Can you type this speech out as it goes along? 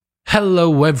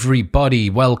Hello everybody,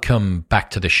 welcome back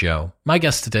to the show. My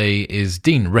guest today is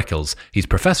Dean Rickles. He's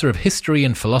Professor of History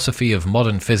and Philosophy of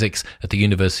Modern Physics at the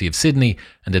University of Sydney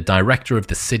and a Director of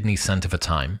the Sydney Centre for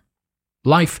Time.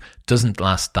 Life doesn't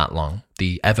last that long.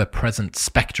 The ever-present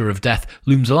spectre of death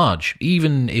looms large,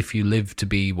 even if you live to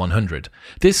be 100.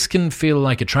 This can feel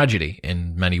like a tragedy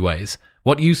in many ways.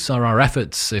 What use are our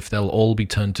efforts if they'll all be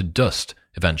turned to dust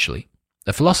eventually?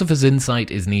 A philosopher's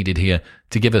insight is needed here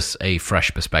to give us a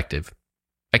fresh perspective.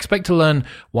 Expect to learn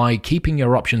why keeping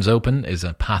your options open is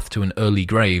a path to an early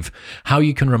grave, how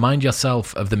you can remind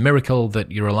yourself of the miracle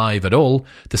that you're alive at all,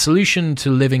 the solution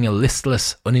to living a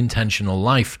listless, unintentional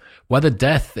life, whether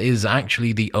death is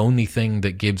actually the only thing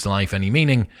that gives life any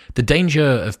meaning, the danger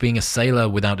of being a sailor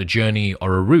without a journey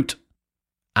or a route,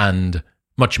 and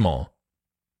much more.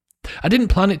 I didn't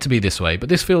plan it to be this way, but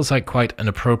this feels like quite an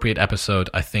appropriate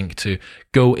episode, I think, to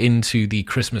go into the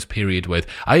Christmas period with.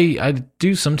 I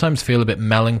do sometimes feel a bit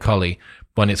melancholy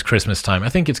when it's Christmas time. I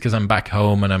think it's because I'm back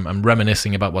home and I'm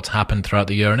reminiscing about what's happened throughout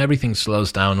the year and everything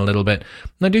slows down a little bit.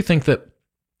 And I do think that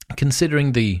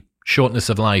considering the shortness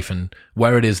of life and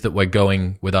where it is that we're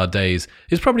going with our days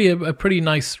is probably a pretty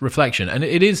nice reflection. And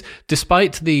it is,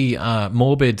 despite the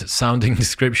morbid sounding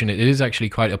description, it is actually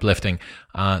quite uplifting.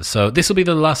 So this will be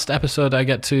the last episode I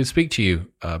get to speak to you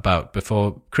about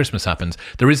before Christmas happens.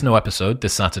 There is no episode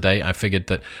this Saturday. I figured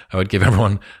that I would give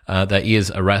everyone their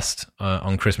ears a rest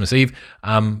on Christmas Eve.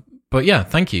 But yeah,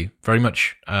 thank you very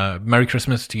much. Merry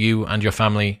Christmas to you and your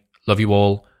family. Love you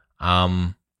all.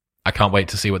 I can't wait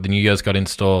to see what the New Year's got in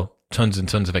store. Tons and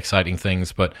tons of exciting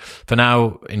things. But for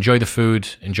now, enjoy the food,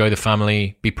 enjoy the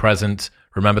family, be present.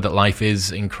 Remember that life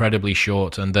is incredibly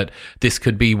short and that this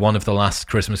could be one of the last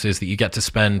Christmases that you get to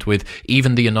spend with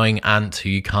even the annoying aunt who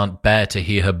you can't bear to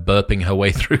hear her burping her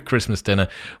way through Christmas dinner,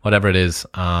 whatever it is.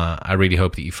 I really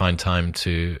hope that you find time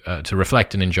to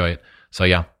reflect and enjoy it. So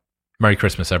yeah, Merry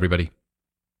Christmas, everybody.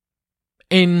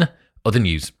 In other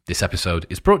news, this episode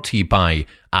is brought to you by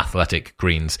Athletic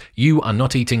Greens. You are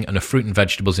not eating enough fruit and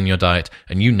vegetables in your diet,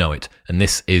 and you know it, and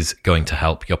this is going to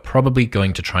help. You're probably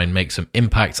going to try and make some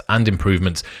impacts and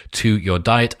improvements to your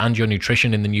diet and your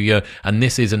nutrition in the new year, and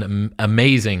this is an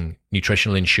amazing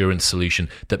nutritional insurance solution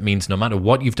that means no matter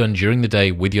what you've done during the day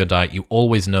with your diet, you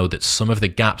always know that some of the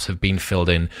gaps have been filled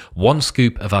in. One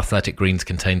scoop of Athletic Greens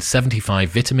contains 75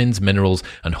 vitamins, minerals,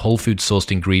 and whole food sourced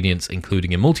ingredients,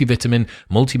 including a multivitamin,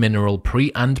 multi-mineral,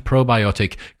 pre- and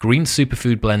probiotic, green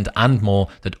superfood blend, and more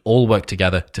that all work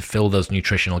together to fill those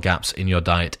nutritional gaps in your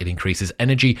diet. It increases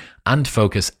energy and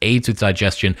focus, aids with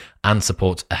digestion, and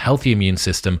supports a healthy immune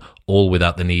system, all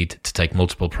without the need to take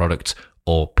multiple products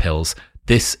or pills.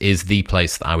 This is the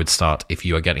place that I would start if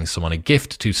you are getting someone a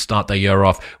gift to start their year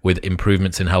off with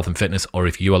improvements in health and fitness, or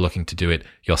if you are looking to do it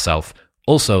yourself.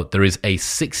 Also, there is a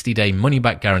 60-day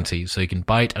money-back guarantee, so you can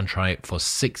buy it and try it for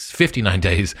 59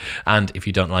 days, and if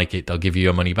you don't like it, they'll give you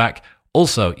your money back.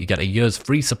 Also, you get a year's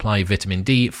free supply of vitamin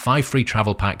D, 5 free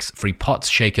travel packs, free pots,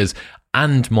 shakers,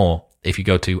 and more if you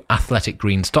go to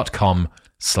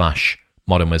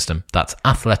athleticgreens.com/modernwisdom. That's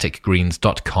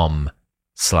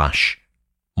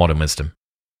athleticgreens.com/modernwisdom.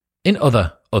 In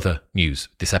other news,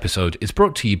 this episode is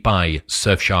brought to you by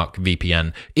Surfshark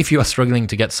VPN. If you are struggling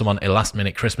to get someone a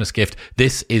last-minute Christmas gift,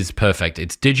 this is perfect.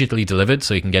 It's digitally delivered,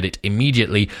 so you can get it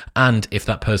immediately, and if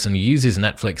that person uses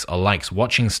Netflix or likes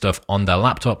watching stuff on their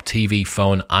laptop, TV,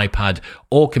 phone, iPad,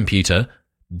 or computer,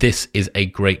 this is a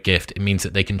great gift. It means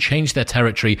that they can change their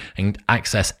territory and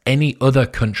access any other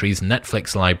country's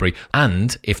Netflix library.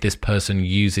 And if this person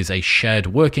uses a shared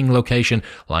working location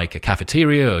like a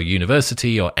cafeteria or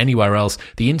university or anywhere else,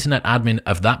 the internet admin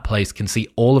of that place can see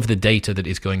all of the data that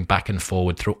is going back and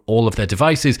forward through all of their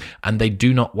devices, and they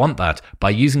do not want that.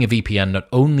 By using a VPN, not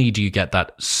only do you get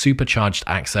that supercharged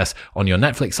access on your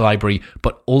Netflix library,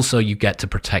 but also you get to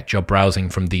protect your browsing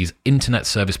from these internet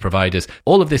service providers.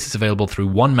 All of this is available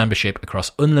through one membership across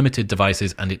unlimited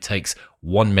devices, and it takes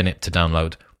 1 minute to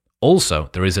download. Also,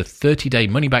 there is a 30-day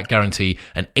money-back guarantee,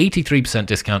 an 83%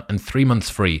 discount, and 3 months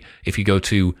free if you go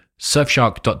to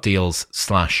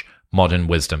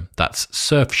surfshark.deals/modernwisdom. That's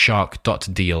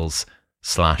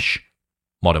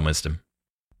surfshark.deals/modernwisdom.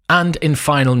 And in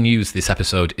final news, this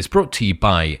episode is brought to you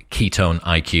by Ketone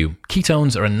IQ.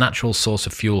 Ketones are a natural source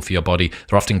of fuel for your body.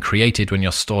 They're often created when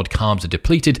your stored carbs are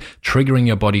depleted, triggering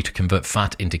your body to convert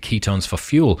fat into ketones for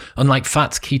fuel. Unlike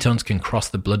fats, ketones can cross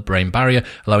the blood-brain barrier,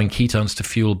 allowing ketones to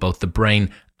fuel both the brain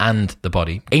and the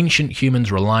body. Ancient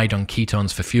humans relied on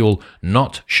ketones for fuel,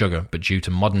 not sugar, but due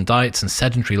to modern diets and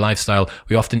sedentary lifestyle,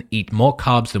 we often eat more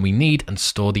carbs than we need and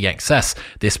store the excess.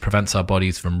 This prevents our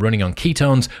bodies from running on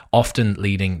ketones, often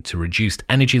leading to reduced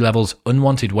energy levels,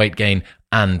 unwanted weight gain,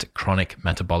 and chronic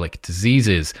metabolic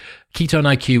diseases. Ketone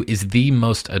IQ is the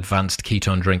most advanced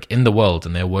ketone drink in the world,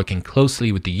 and they're working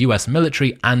closely with the US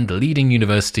military and leading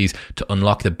universities to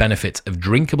unlock the benefits of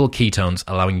drinkable ketones,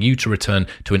 allowing you to return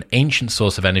to an ancient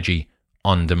source of energy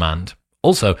on demand.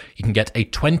 Also, you can get a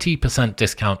 20%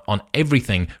 discount on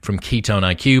everything from Ketone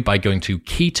IQ by going to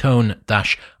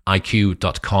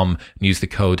ketone-iq.com and use the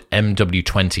code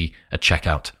MW20 at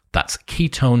checkout. That's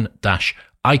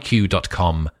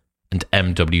ketone-iq.com and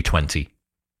MW20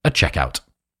 at checkout.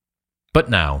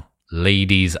 But now,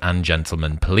 ladies and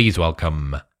gentlemen, please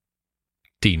welcome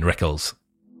Dean Rickles.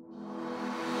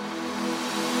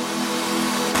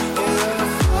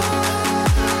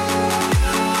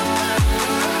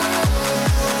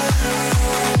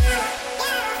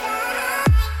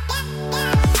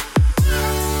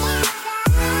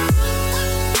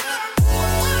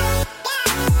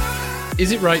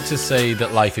 Is it right to say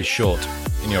that life is short,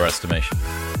 in your estimation?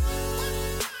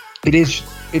 It is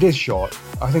short.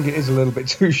 I think it is a little bit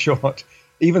too short,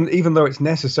 even though it's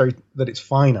necessary that it's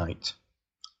finite.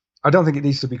 I don't think it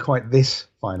needs to be quite this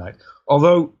finite.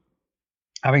 Although,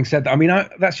 having said that, I mean,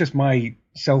 that's just my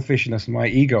selfishness and my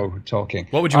ego talking.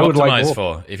 What would you optimize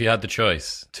for if you had the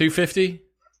choice? 250?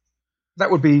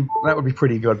 That would be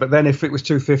pretty good. But then if it was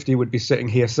 250, we'd be sitting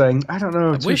here saying, I don't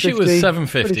know. I wish it was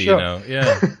 750, you know.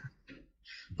 Yeah.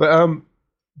 But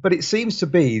it seems to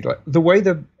be like the way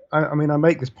I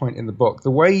make this point in the book,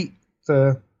 the way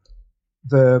the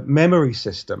memory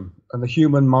system and the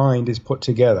human mind is put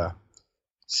together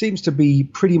seems to be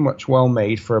pretty much well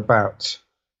made for about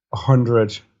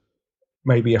 100,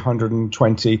 maybe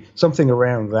 120, something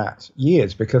around that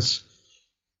years. Because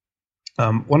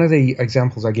one of the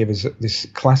examples I give is this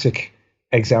classic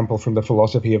example from the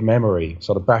philosophy of memory,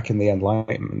 sort of back in the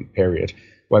Enlightenment period,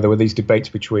 where there were these debates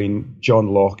between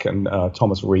John Locke and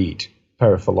Thomas Reid, a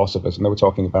pair of philosophers, and they were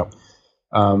talking about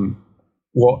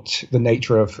what the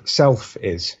nature of self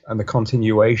is and the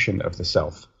continuation of the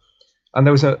self. And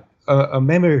there was a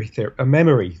memory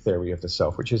theory of the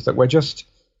self, which is that we're just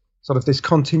sort of this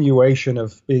continuation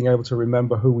of being able to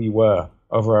remember who we were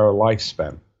over our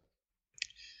lifespan.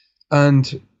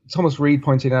 And Thomas Reid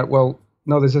pointed out, well,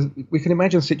 no, we can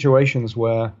imagine situations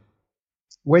where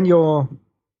when you're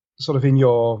sort of in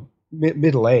your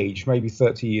middle age, maybe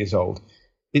 30 years old,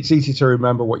 it's easy to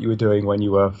remember what you were doing when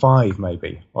you were 5,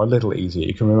 maybe, or a little easier.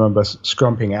 You can remember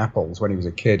scrumping apples when he was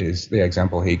a kid, is the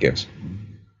example he gives.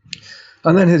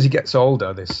 And then as he gets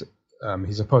older,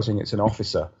 he's supposing it's an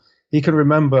officer, he can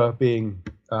remember being,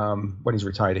 when he's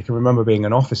retired, he can remember being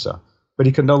an officer, but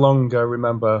he can no longer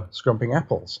remember scrumping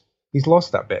apples. He's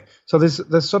lost that bit. So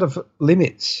there's sort of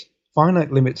limits,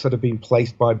 finite limits that have been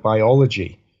placed by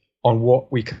biology on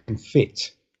what we can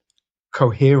fit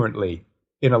coherently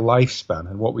in a lifespan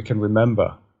and what we can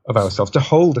remember of ourselves to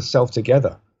hold a self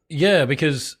together. Yeah,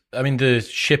 because, I mean, the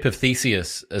ship of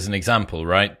Theseus as an example,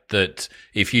 right? That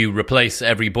if you replace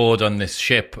every board on this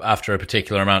ship after a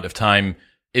particular amount of time,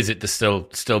 is it still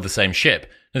the same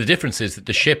ship? And the difference is that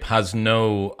the ship has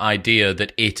no idea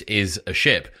that it is a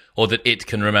ship or that it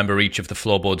can remember each of the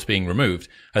floorboards being removed.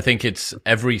 I think it's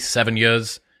every 7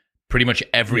 years, pretty much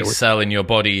every cell in your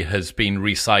body has been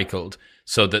recycled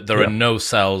so that there are no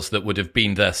cells that would have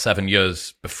been there 7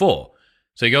 years before.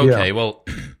 So you go, okay, well,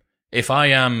 if I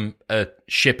am a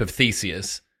ship of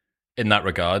Theseus in that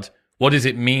regard, what does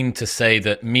it mean to say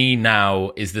that me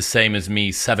now is the same as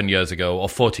me 7 years ago or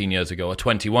 14 years ago or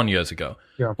 21 years ago?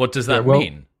 Yeah. What does that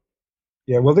mean?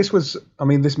 Yeah, well,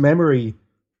 this memory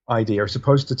idea is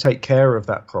supposed to take care of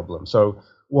that problem. So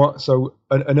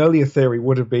an earlier theory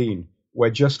would have been, we're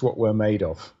just what we're made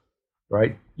of,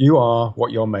 right? You are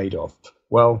what you're made of.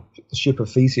 Well, the ship of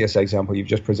Theseus example you've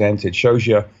just presented shows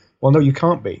you, well, no, you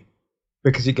can't be,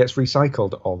 because it gets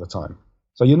recycled all the time.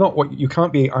 So you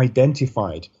can't be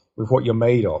identified with what you're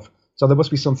made of. So there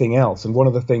must be something else. And one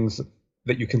of the things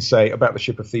that you can say about the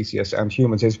ship of Theseus and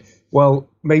humans is, well,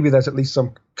 maybe there's at least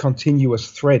some continuous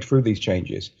thread through these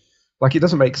changes. Like, it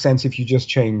doesn't make sense if you just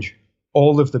change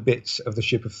all of the bits of the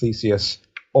ship of Theseus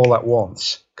all at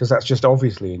once, because that's just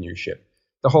obviously a new ship.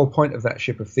 The whole point of that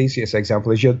ship of Theseus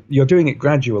example is you're doing it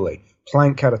gradually,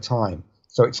 plank at a time.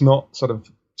 So it's not sort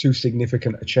of too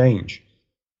significant a change.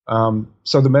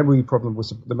 So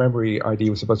the memory idea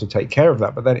was supposed to take care of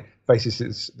that, but then it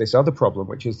faces this other problem,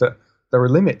 which is that there are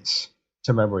limits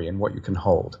to memory and what you can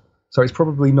hold. So it's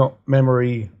probably not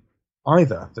memory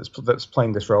either that's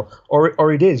playing this role,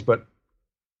 or it is, but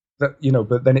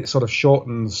then it sort of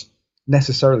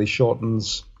necessarily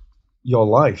shortens your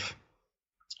life.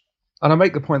 And I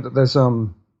make the point that there's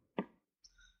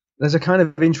a kind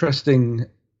of interesting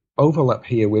overlap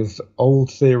here with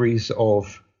old theories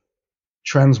of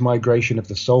transmigration of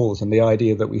the souls and the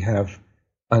idea that we have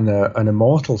an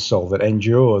immortal soul that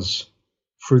endures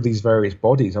through these various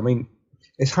bodies. I mean,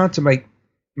 it's hard to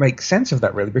make sense of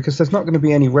that, really, because there's not going to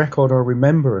be any record or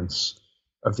remembrance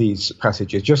of these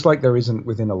passages, just like there isn't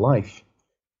within a life.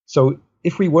 So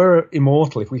if we were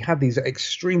immortal, if we had these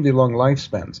extremely long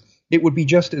lifespans, it would be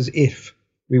just as if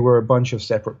we were a bunch of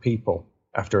separate people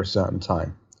after a certain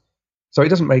time. So it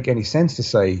doesn't make any sense to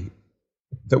say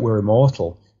that we're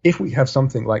immortal if we have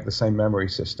something like the same memory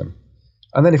system.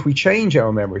 And then if we change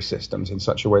our memory systems in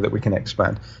such a way that we can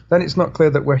expand, then it's not clear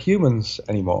that we're humans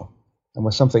anymore and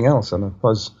we're something else. And I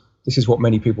suppose this is what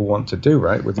many people want to do,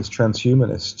 right, with this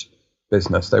transhumanist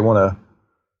business. They want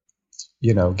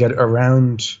to, get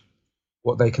around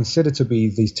what they consider to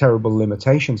be these terrible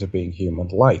limitations of being human,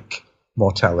 like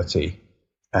mortality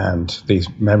and these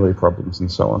memory problems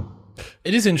and so on.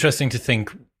 It is interesting to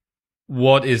think,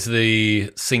 what is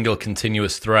the single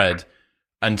continuous thread?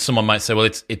 And someone might say, well,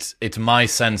 it's my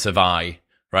sense of I,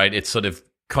 right? It's sort of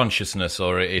consciousness,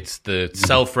 or it's the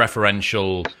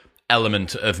self-referential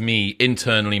element of me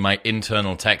internally, my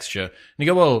internal texture. And you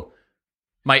go, well,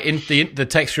 the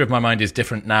texture of my mind is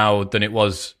different now than it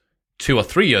was 2 or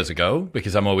 3 years ago,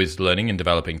 because I'm always learning and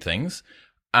developing things.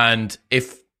 And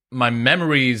if my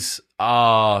memories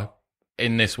are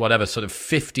in this whatever sort of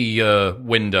 50-year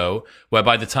window, where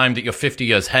by the time that you're 50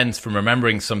 years hence from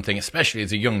remembering something, especially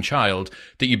as a young child,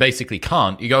 that you basically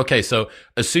can't, you go, okay, so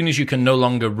as soon as you can no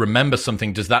longer remember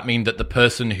something, does that mean that the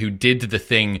person who did the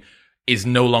thing is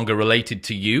no longer related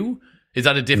to you? Is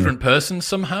that a different person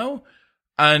somehow?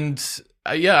 And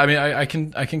yeah, I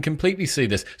mean, I can completely see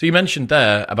this. So you mentioned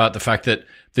there about the fact that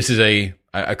this is a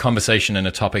conversation and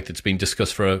a topic that's been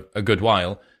discussed for a good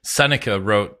while. Seneca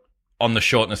wrote on the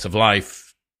shortness of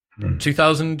life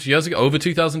 2,000 years ago, over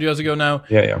 2,000 years ago now.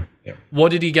 Yeah. What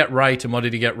did he get right and what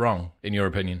did he get wrong, in your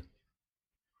opinion?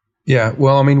 Yeah,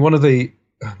 well, I mean,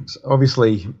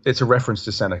 obviously, it's a reference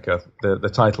to Seneca, the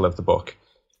title of the book.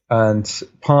 And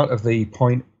part of the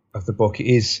point of the book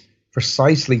is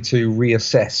precisely to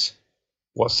reassess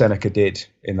what Seneca did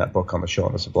in that book on the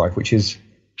shortness of life, which is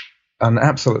an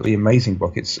absolutely amazing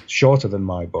book. It's shorter than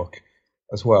my book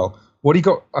as well. What he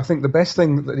got, I think the best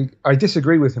thing that I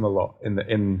disagree with him a lot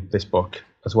in this book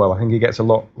as well. I think he gets a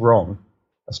lot wrong,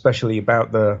 especially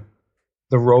about the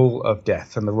role of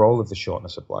death and the role of the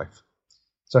shortness of life.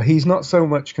 So he's not so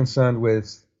much concerned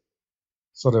with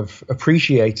sort of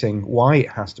appreciating why it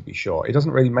has to be short. He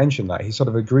doesn't really mention that. He sort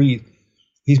of agreed.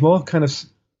 He's more kind of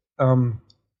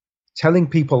telling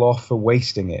people off for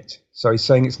wasting it. So he's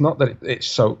saying it's not that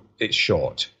it's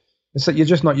short. It's that you're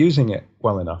just not using it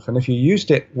well enough. And if you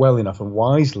used it well enough and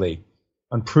wisely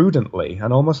and prudently,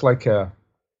 and almost like a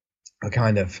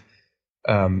kind of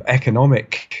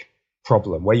economic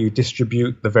problem where you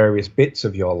distribute the various bits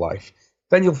of your life,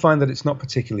 then you'll find that it's not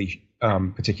particularly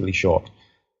short.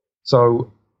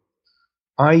 So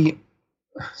I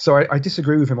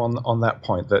disagree with him on that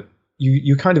point, that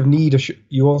you kind of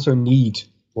you also need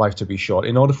life to be short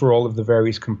in order for all of the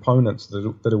various components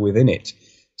that are within it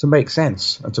to make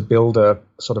sense and to build a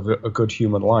sort of a good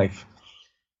human life.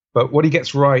 But what he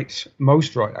gets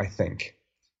most right, I think,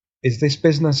 is this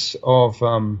business of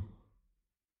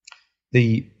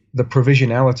the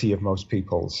provisionality of most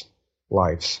people's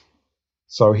lives.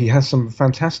 So he has some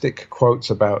fantastic quotes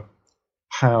about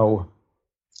how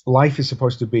life is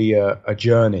supposed to be a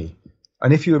journey.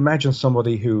 And if you imagine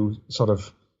somebody who sort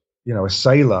of, a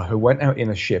sailor who went out in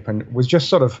a ship and was just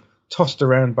sort of tossed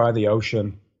around by the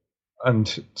ocean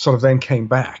and sort of then came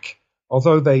back,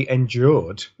 although they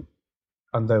endured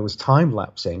and there was time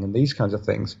lapsing and these kinds of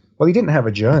things, well, he didn't have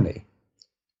a journey.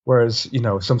 Whereas,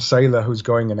 some sailor who's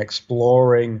going and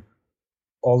exploring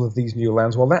all of these new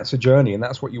lands, well, that's a journey, and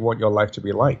that's what you want your life to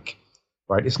be like,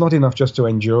 right? It's not enough just to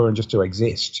endure and just to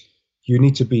exist. You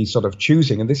need to be sort of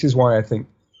choosing, and this is why I think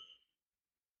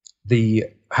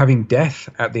having death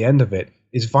at the end of it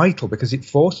is vital, because it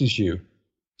forces you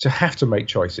to have to make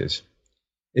choices.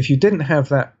 If you didn't have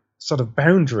that sort of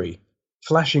boundary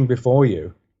flashing before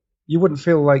you, you wouldn't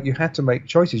feel like you had to make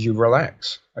choices. You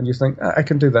relax and you think, I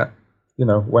can do that,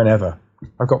 whenever.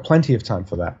 I've got plenty of time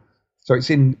for that. So it's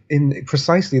in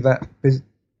precisely that.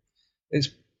 It's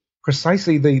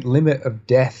precisely the limit of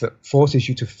death that forces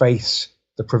you to face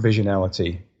the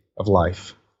provisionality of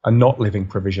life and not living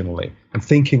provisionally and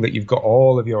thinking that you've got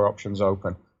all of your options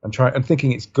open and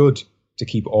thinking it's good to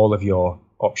keep all of your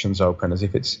options open as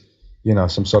if it's,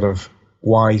 some sort of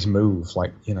wise move,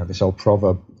 like, this old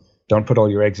proverb, don't put all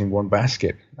your eggs in one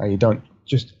basket. You don't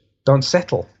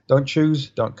settle, don't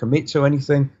choose, don't commit to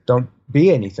anything, don't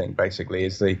be anything, basically,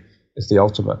 is the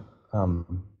ultimate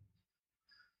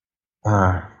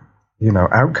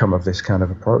outcome of this kind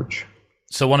of approach.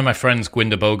 So one of my friends,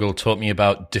 Gwinder Bogle, taught me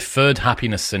about deferred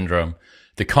happiness syndrome,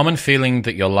 the common feeling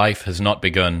that your life has not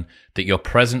begun, that your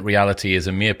present reality is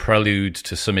a mere prelude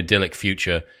to some idyllic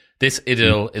future. This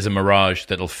idyll is a mirage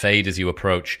that'll fade as you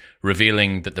approach,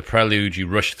 revealing that the prelude you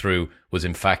rushed through was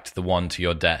in fact the one to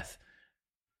your death.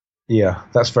 Yeah,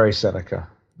 that's very Seneca.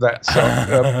 That's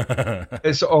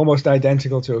it's almost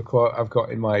identical to a quote I've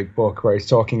got in my book where he's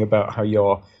talking about how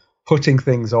you're putting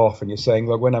things off and you're saying,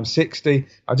 look, when I'm 60,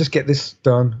 I'll just get this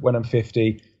done. When I'm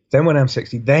 50, then when I'm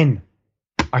 60, then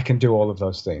I can do all of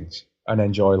those things and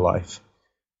enjoy life.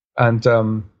 And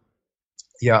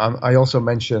I also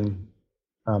mention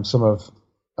some of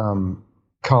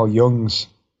Carl Jung's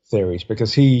theories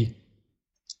because he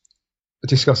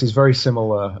discusses very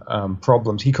similar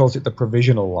problems. He calls it the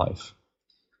provisional life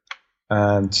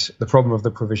and the problem of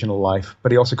the provisional life,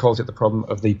 but he also calls it the problem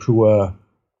of the puer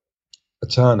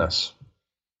aeternus,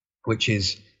 which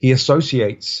is he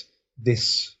associates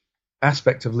this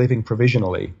aspect of living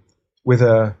provisionally with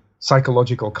a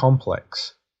psychological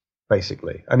complex,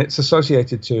 basically. And it's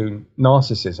associated to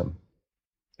narcissism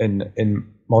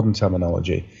in modern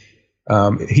terminology.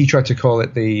 He tried to call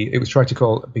it be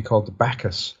called the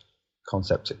Bacchus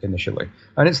concept initially.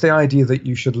 And it's the idea that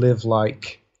you should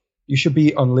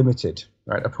be unlimited,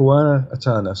 right? A puer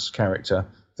aeternus character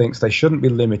thinks they shouldn't be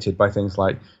limited by things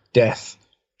like death,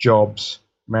 jobs,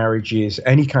 marriages,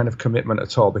 any kind of commitment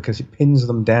at all, because it pins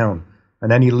them down.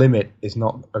 And any limit is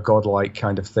not a godlike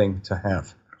kind of thing to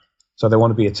have. So they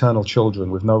want to be eternal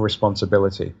children with no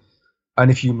responsibility.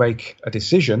 And if you make a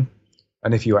decision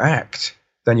and if you act,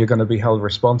 then you're going to be held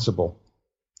responsible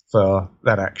for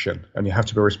that action. And you have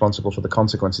to be responsible for the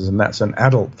consequences. And that's an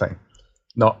adult thing,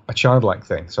 not a childlike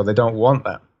thing. So they don't want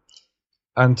that.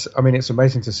 And I mean, it's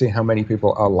amazing to see how many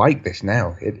people are like this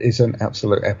now. It is an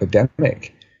absolute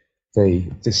epidemic.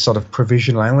 This sort of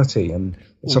provisionality and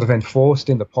sort of enforced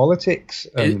into politics.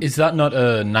 Is that not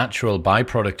a natural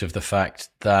byproduct of the fact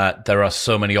that there are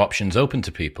so many options open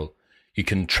to people? You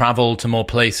can travel to more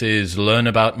places, learn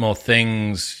about more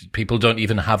things. People don't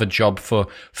even have a job for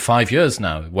 5 years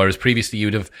now, whereas previously you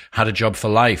would have had a job for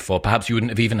life, or perhaps you wouldn't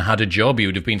have even had a job. You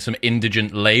would have been some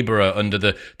indigent laborer under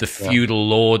the feudal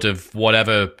lord of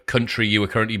whatever country you were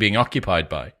currently being occupied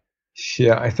by.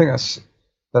 Yeah, I think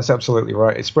that's absolutely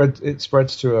right. It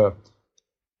spreads to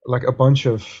a bunch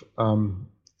of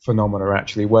phenomena,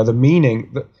 actually, where the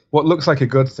meaning, what looks like a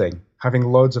good thing, having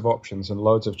loads of options and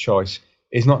loads of choice,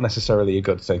 is not necessarily a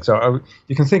good thing. So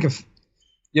you can think of,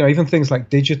 even things like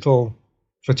digital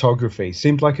photography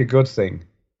seemed like a good thing,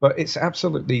 but it's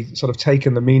absolutely sort of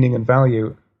taken the meaning and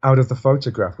value out of the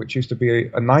photograph, which used to be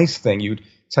a nice thing. You'd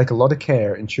take a lot of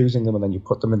care in choosing them, and then you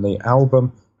put them in the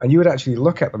album, and you would actually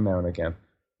look at them now and again.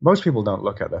 Most people don't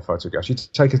look at their photographs. You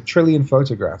take 1 trillion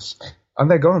photographs,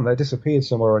 and they're gone. They're disappeared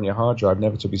somewhere on your hard drive,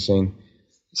 never to be seen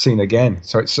again.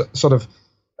 So it's sort of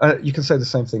you can say the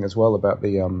same thing as well about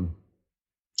the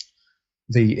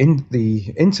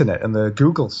internet and the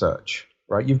Google search,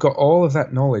 right? You've got all of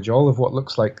that knowledge, all of what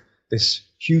looks like this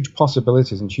huge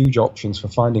possibilities and huge options for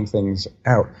finding things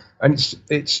out, and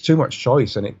it's too much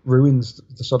choice, and it ruins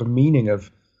the sort of meaning of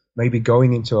maybe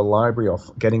going into a library or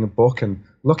getting a book and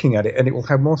looking at it, and it will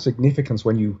have more significance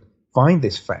when you find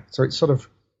this fact. So it's sort of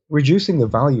reducing the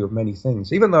value of many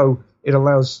things, even though it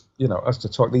allows us to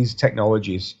talk. These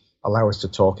technologies allow us to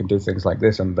talk and do things like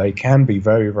this, and they can be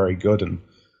very, very good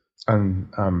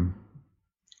and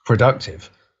productive.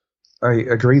 I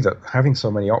agree that having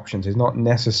so many options is not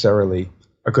necessarily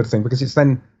a good thing, because it's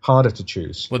then harder to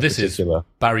choose. Well, this is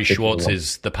Barry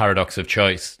Schwartz's The Paradox of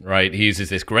Choice, right? He uses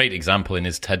this great example in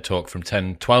his TED Talk from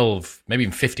 10, 12, maybe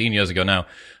even 15 years ago now.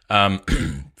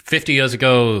 50 years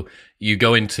ago, you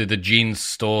go into the jeans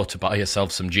store to buy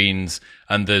yourself some jeans,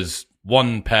 and there's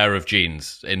one pair of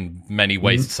jeans in many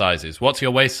waist sizes. What's your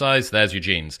waist size? There's your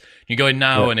jeans. You go in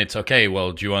now and it's, okay,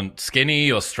 well, do you want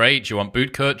skinny or straight? Do you want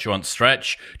boot cut? Do you want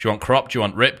stretch? Do you want cropped? Do you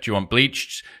want ripped? Do you want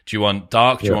bleached? Do you want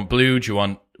dark? Do you want blue? Do you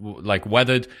want like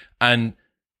weathered? And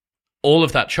all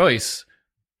of that choice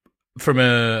from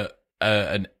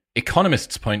an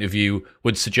economist's point of view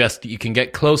would suggest that you can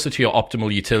get closer to your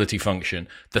optimal utility function.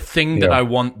 The thing that I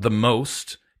want the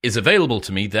most is available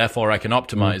to me, therefore I can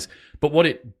optimize. But what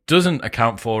it doesn't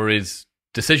account for is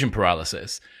decision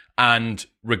paralysis and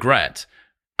regret,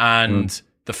 and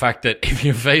the fact that if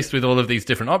you're faced with all of these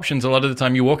different options, a lot of the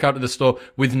time you walk out of the store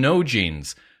with no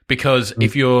jeans, because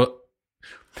if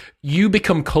you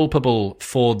become culpable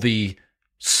for the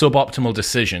suboptimal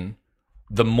decision,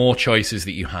 the more choices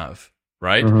that you have,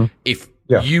 right? If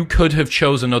you could have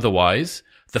chosen otherwise,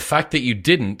 the fact that you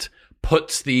didn't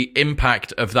puts the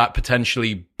impact of that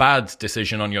potentially bad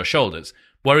decision on your shoulders.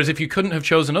 Whereas if you couldn't have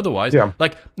chosen otherwise,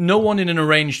 like no one in an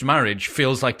arranged marriage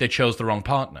feels like they chose the wrong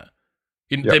partner.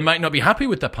 They might not be happy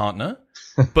with their partner,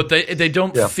 but they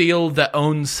don't feel their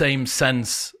own same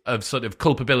sense of sort of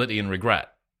culpability and regret.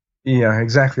 Yeah,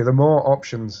 exactly. The more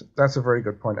options, that's a very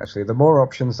good point, actually. The more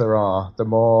options there are, the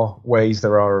more ways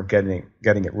there are of getting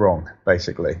it wrong,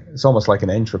 basically. It's almost like an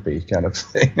entropy kind of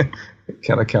thing,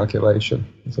 kind of calculation.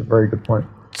 It's a very good point.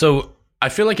 So I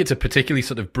feel like it's a particularly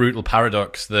sort of brutal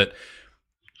paradox that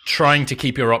trying to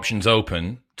keep your options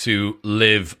open to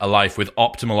live a life with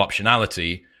optimal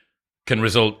optionality can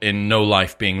result in no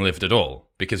life being lived at all,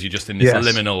 because you're just in this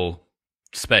liminal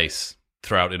space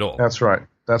throughout it all. That's right.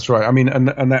 That's right. I mean,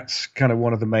 and that's kind of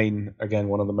one of the main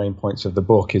points of the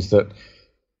book is that,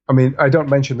 I mean, I don't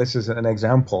mention this as an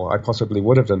example. I possibly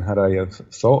would have done had I have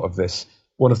thought of this.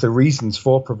 One of the reasons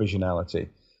for provisionality,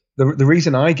 the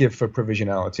reason I give for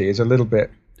provisionality is a little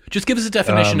bit. Just give us a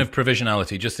definition of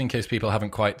provisionality, just in case people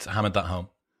haven't quite hammered that home.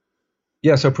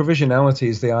 Yeah, so provisionality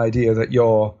is the idea that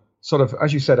you're sort of,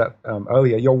 as you said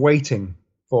earlier, you're waiting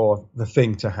for the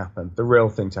thing to happen, the real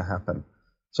thing to happen.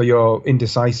 So you're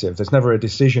indecisive. There's never a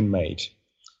decision made.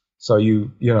 So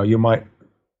you might,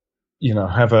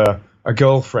 have a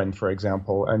girlfriend, for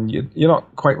example, and you're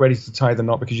not quite ready to tie the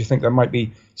knot because you think there might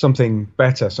be something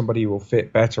better, somebody who will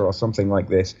fit better or something like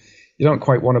this. You don't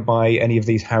quite want to buy any of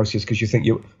these houses because you think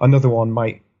another one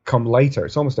might come later.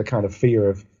 It's almost a kind of fear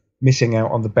of missing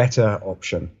out on the better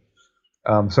option.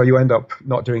 So you end up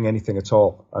not doing anything at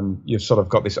all, and you've sort of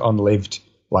got this unlived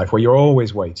life where you're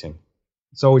always waiting.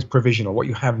 It's always provisional. What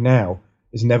you have now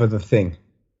is never the thing.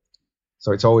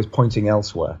 So it's always pointing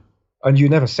elsewhere. And you're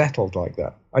never settled like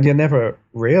that. And you're never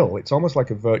real. It's almost like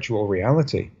a virtual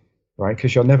reality, right?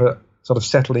 Because you're never sort of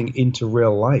settling into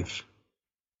real life.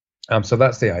 So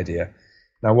that's the idea.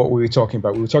 Now, what were we talking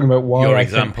about? We were talking about why your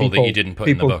example that you didn't put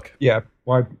in the book. Yeah,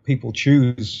 why people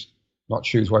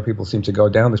why people seem to go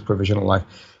down this provisional life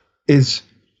is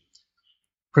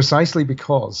precisely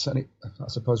because, and it, I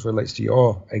suppose relates to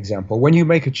your example, when you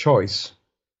make a choice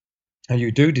and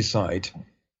you do decide,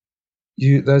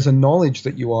 there's a knowledge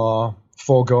that you are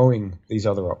foregoing these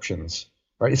other options,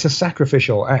 right? It's a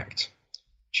sacrificial act.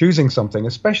 Choosing something,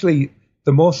 especially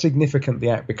the more significant the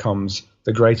act becomes,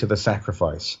 the greater the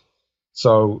sacrifice.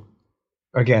 So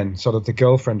again, sort of the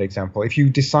girlfriend example, if you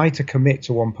decide to commit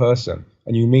to one person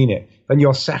and you mean it, then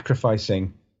you're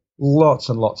sacrificing lots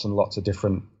and lots and lots of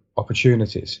different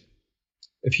opportunities.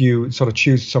 If you sort of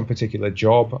choose some particular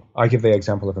job, I give the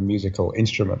example of a musical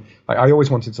instrument. I always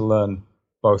wanted to learn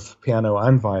both piano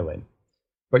and violin,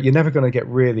 but you're never going to get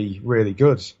really, really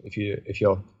good if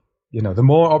you're, the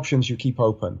more options you keep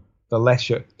open, the less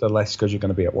good you're going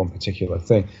to be at one particular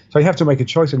thing. So you have to make a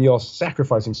choice, and you're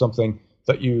sacrificing something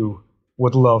that you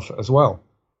would love as well.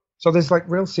 So there's like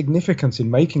real significance in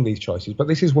making these choices, but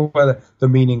this is where the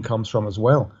meaning comes from as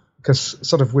well, because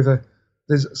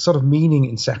there's sort of meaning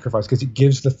in sacrifice because it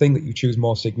gives the thing that you choose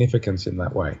more significance in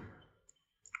that way,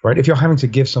 right? If you're having to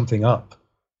give something up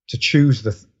to choose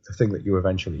the thing that you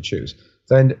eventually choose,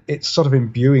 then it's sort of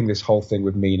imbuing this whole thing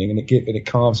with meaning, and it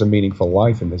carves a meaningful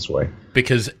life in this way.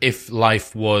 Because if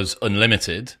life was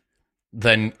unlimited,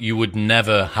 then you would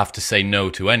never have to say no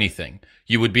to anything.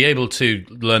 You would be able to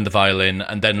learn the violin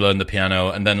and then learn the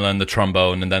piano and then learn the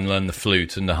trombone and then learn the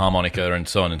flute and the harmonica and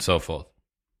so on and so forth.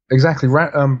 Exactly.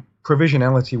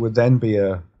 Provisionality would then be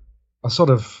a sort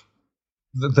of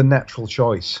the natural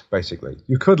choice, basically.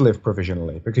 You could live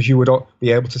provisionally because you would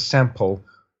be able to sample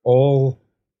all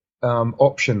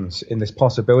options in this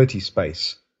possibility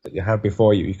space that you have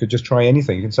before you. You could just try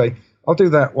anything. You can say, I'll do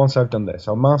that once I've done this.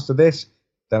 I'll master this,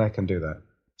 then I can do that.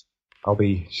 I'll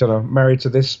be married to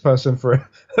this person for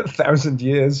 1,000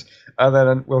 years, and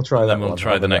then we'll try that. Then we'll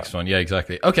try the next one. Yeah,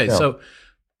 exactly. Okay, so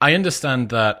I understand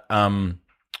that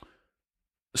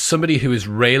somebody who is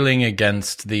railing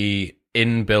against the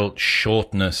inbuilt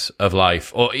shortness of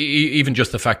life, or even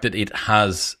just the fact that it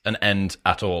has an end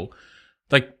at all,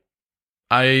 like,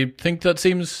 I think that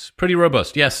seems pretty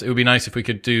robust. Yes, it would be nice if we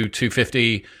could do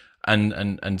 250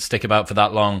 and stick about for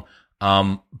that long.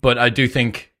 But I do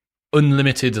think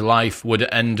unlimited life would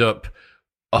end up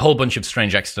a whole bunch of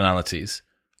strange externalities.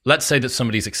 Let's say that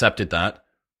somebody's accepted that.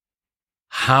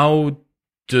 How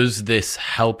does this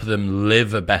help them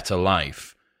live a better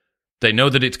life? They know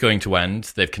that it's going to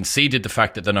end. They've conceded the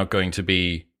fact that they're not going to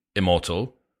be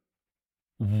immortal.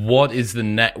 What is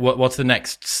what's the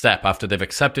next step after they've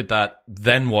accepted that?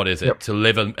 Then what is it to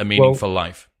live a meaningful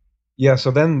life? Yeah,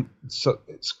 so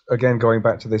it's again going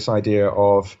back to this idea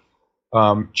of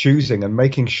choosing and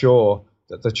making sure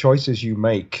that the choices you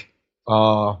make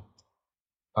are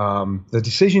the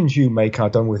decisions you make are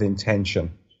done with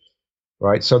intention,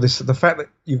 right? So the fact that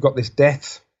you've got this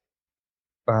death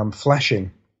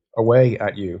flashing away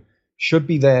at you should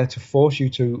be there to force you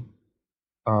to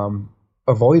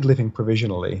avoid living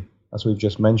provisionally, as we've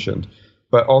just mentioned,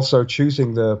 but also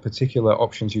choosing the particular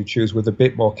options you choose with a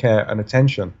bit more care and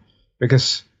attention,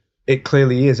 because it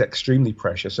clearly is extremely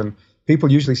precious. And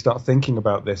people usually start thinking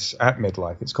about this at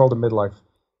midlife. It's called a midlife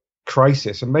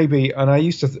crisis. And I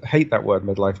used to hate that word,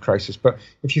 midlife crisis, but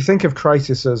if you think of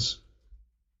crisis as,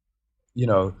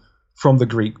 from the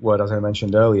Greek word, as I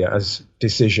mentioned earlier, as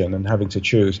decision and having to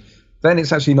choose, then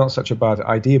it's actually not such a bad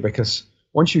idea, because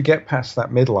once you get past that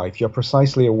midlife, you're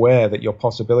precisely aware that your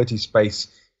possibility space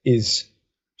is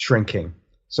shrinking.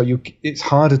 So it's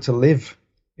harder to live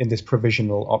in this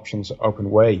provisional options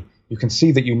open way. You can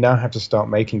see that you now have to start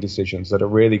making decisions that are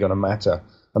really going to matter.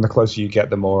 And the closer you get,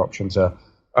 the more options are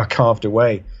carved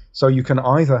away. So you can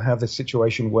either have this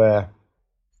situation where,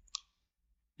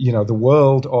 the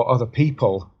world or other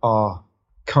people are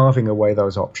carving away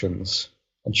those options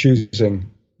and choosing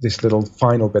this little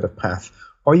final bit of path,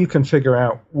 or you can figure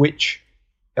out which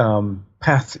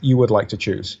path you would like to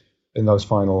choose in those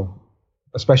final,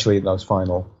 especially in those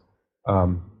final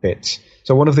bits.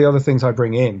 So one of the other things I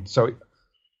bring in,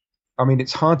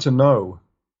 it's hard to know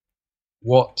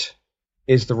what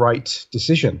is the right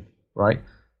decision, right?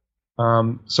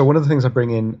 So one of the things I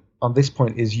bring in on this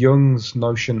point is Jung's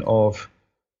notion of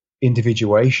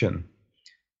individuation.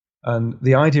 And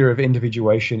the idea of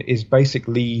individuation is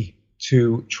basically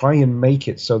to try and make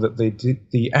it so that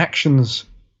the actions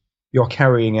you're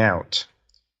carrying out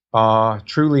are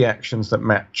truly actions that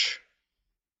match,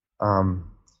 I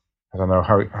don't know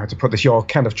how to put this, your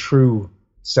kind of true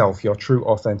self, your true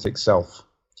authentic self.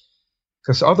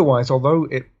 Because otherwise, although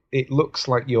it looks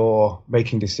like you're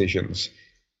making decisions,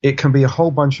 it can be a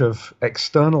whole bunch of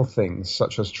external things,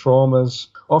 such as traumas,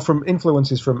 or from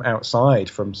influences from outside,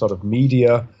 from sort of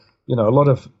media. A lot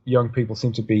of young people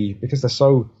seem to be, because they're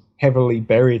so heavily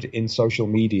buried in social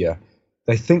media,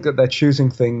 they think that they're choosing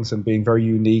things and being very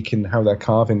unique in how they're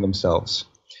carving themselves.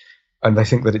 And they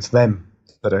think that it's them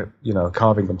that are,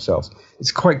 carving themselves.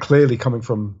 It's quite clearly coming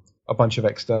from a bunch of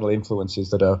external influences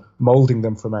that are molding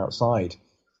them from outside.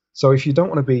 So if you don't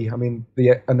want to be,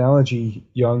 the analogy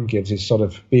Jung gives is sort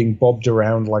of being bobbed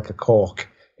around like a cork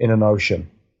in an ocean,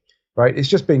 right? It's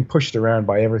just being pushed around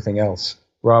by everything else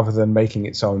rather than making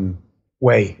its own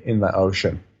way in that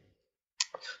ocean.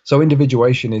 So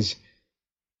individuation is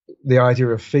the idea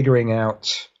of figuring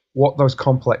out what those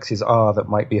complexes are that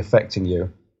might be affecting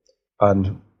you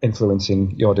and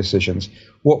influencing your decisions,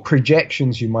 what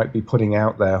projections you might be putting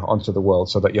out there onto the world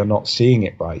so that you're not seeing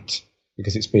it right,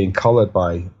 because it's being colored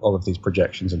by all of these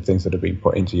projections and things that are being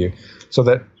put into you, so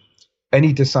that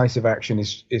any decisive action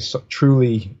is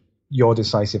truly your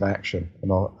decisive action, an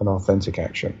authentic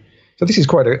action. So this is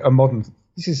quite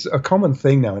this is a common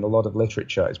thing now in a lot of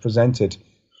literature. It's presented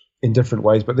in different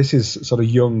ways, but this is sort of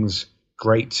Jung's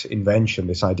great invention,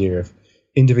 this idea of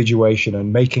individuation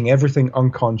and making everything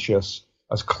unconscious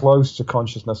as close to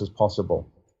consciousness as possible.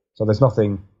 So there's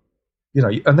nothing,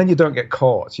 and then you don't get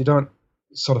caught. You don't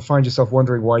sort of find yourself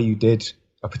wondering why you did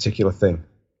a particular thing.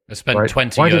 I spent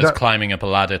 20 years climbing up a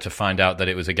ladder to find out that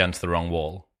it was against the wrong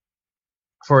wall.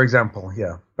 For example,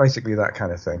 yeah, basically that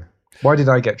kind of thing. Why did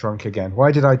I get drunk again?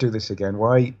 Why did I do this again?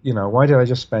 Why did I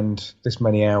just spend this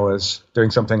many hours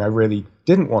doing something I really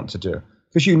didn't want to do?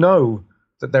 Because you know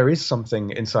that there is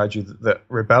something inside you that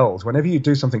rebels. Whenever you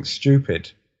do something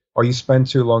stupid or you spend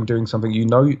too long doing something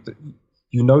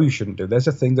you shouldn't do, there's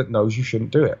a thing that knows you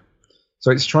shouldn't do it.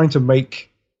 So it's trying to make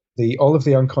all of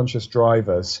the unconscious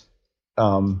drivers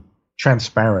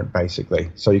transparent,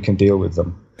 basically, so you can deal with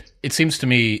them. It seems to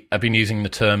me I've been using the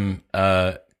term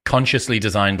consciously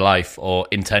designed life or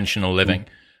intentional living,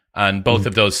 and both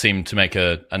of those seem to make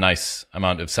a nice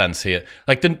amount of sense here.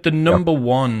 Like the number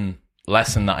one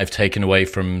lesson that I've taken away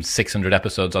from 600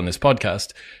 episodes on this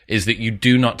podcast is that you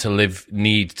do not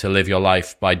need to live your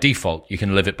life by default. You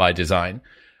can live it by design.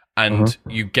 And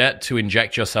you get to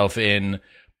inject yourself in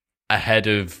ahead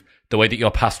of the way that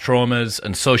your past traumas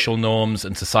and social norms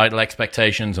and societal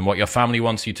expectations and what your family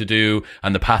wants you to do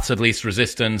and the paths of least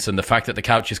resistance and the fact that the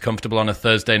couch is comfortable on a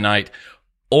Thursday night,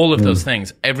 all of those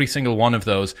things, every single one of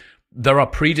those, there are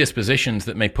predispositions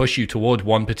that may push you toward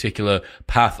one particular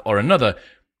path or another,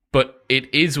 but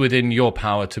it is within your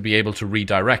power to be able to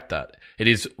redirect that. It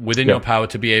is within your power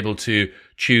to be able to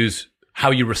choose how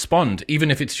you respond,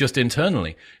 even if it's just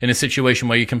internally, in a situation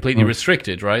where you're completely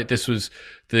restricted, right? This was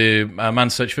the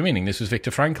Man's Search for Meaning. This was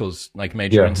Viktor Frankl's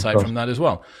major insight from that as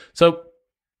well. So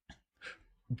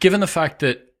given the fact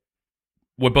that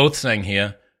we're both saying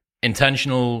here,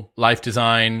 intentional life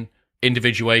design,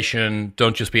 individuation,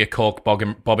 don't just be a cork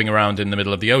bobbing around in the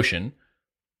middle of the ocean,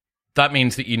 that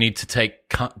means that you need to take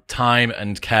time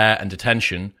and care and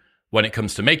attention when it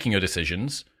comes to making your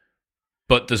decisions.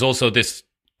 But there's also this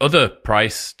other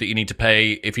price that you need to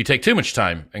pay if you take too much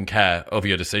time and care over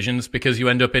your decisions, because you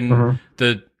end up in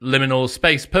the liminal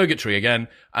space purgatory again,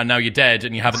 and now you're dead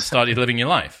and you haven't started living your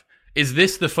life. Is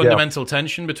this the fundamental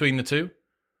tension between the two?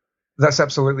 That's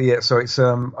absolutely it. So it's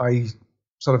I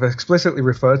sort of explicitly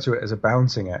refer to it as a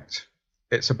balancing act.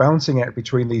 It's a balancing act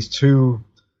between these two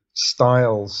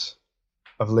styles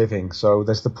of living. So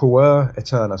there's the puer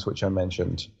aeternus, which I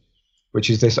mentioned, which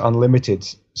is this unlimited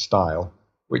style,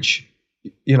 which,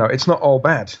 you know, it's not all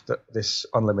bad, that this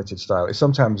unlimited style. It's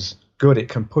sometimes good. It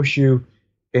can push you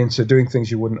into doing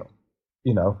things you wouldn't,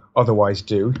 you know, otherwise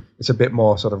do. It's a bit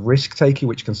more sort of risk-taking,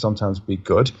 which can sometimes be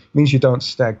good. It means you don't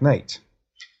stagnate.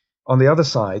 On the other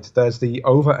side, there's the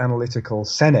over-analytical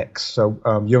senex. So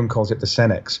Jung calls it the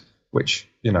senex, which,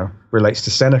 you know, relates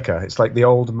to Seneca. It's like the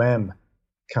old man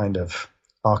kind of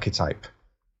archetype.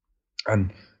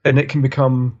 And it can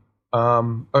become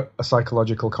a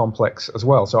psychological complex as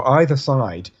well. So either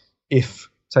side, if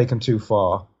taken too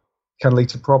far, can lead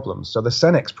to problems. So the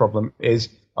senex problem is,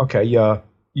 okay,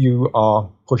 you are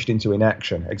pushed into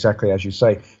inaction, exactly as you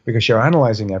say, because you're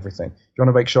analyzing everything. You want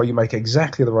to make sure you make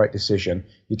exactly the right decision.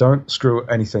 You don't screw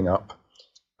anything up.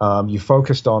 You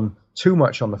focused on too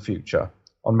much on the future,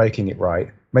 on making it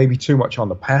right, maybe too much on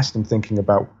the past and thinking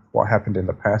about what happened in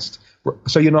the past.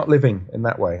 So you're not living in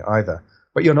that way either.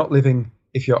 But you're not living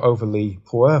if you're overly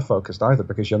puer focused either,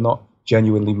 because you're not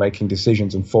genuinely making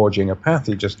decisions and forging a path.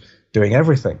 You're just doing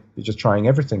everything. You're just trying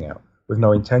everything out with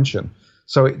no intention.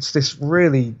 So it's this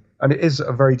really, and it is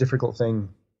a very difficult thing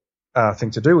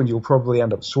to do, and you'll probably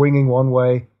end up swinging one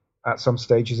way at some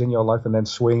stages in your life and then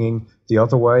swinging the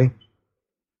other way.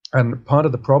 And part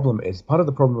of the problem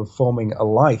of forming a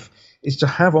life is to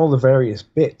have all the various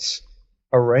bits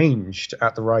arranged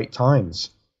at the right times.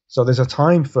 So there's a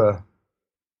time for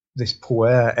this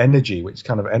puer energy, which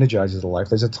kind of energizes the life.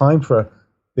 There's a time for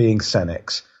being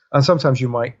senex. And sometimes you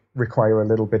might require a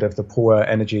little bit of the puer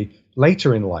energy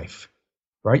later in life,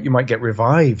 right? You might get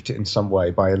revived in some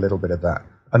way by a little bit of that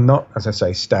and not, as I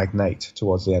say, stagnate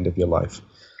towards the end of your life.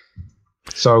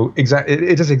 So it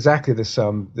is exactly this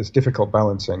this difficult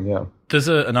balancing, yeah. There's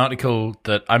an article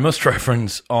that I must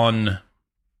reference on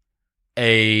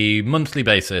a monthly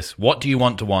basis, What Do You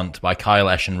Want to Want by Kyle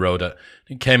Eschenroder.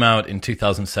 It came out in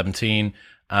 2017.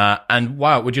 And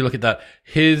wow, would you look at that?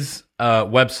 His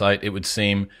website, it would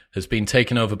seem, has been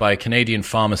taken over by a Canadian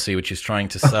pharmacy which is trying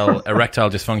to sell erectile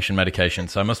dysfunction medication.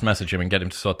 So I must message him and get him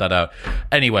to sort that out.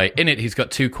 Anyway, in it, he's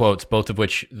got two quotes, both of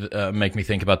which make me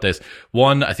think about this.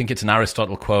 One, I think it's an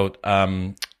Aristotle quote.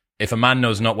 If a man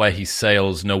knows not where he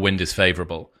sails, no wind is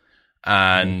favorable.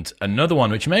 And another one,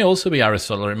 which may also be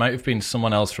Aristotle, or it might have been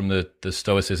someone else from the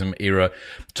Stoicism era,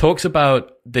 talks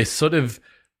about this sort of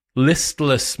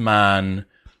listless man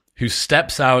who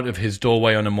steps out of his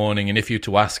doorway on a morning, and if you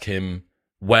to ask him,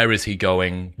 where is he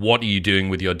going? What are you doing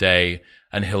with your day?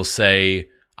 And he'll say,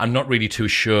 I'm not really too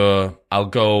sure. I'll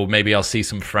go, maybe I'll see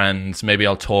some friends, maybe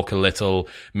I'll talk a little,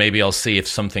 maybe I'll see if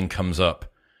something comes up.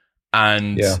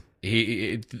 And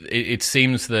it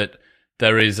seems that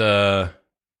there is an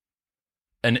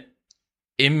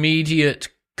immediate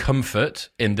comfort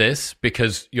in this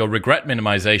because your regret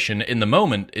minimization in the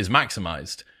moment is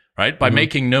maximized, right? By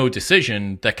making no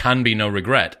decision, there can be no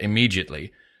regret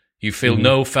immediately. You feel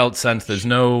no felt sense. There's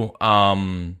no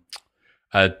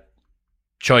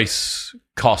choice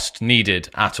cost needed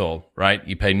at all, right?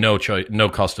 You pay no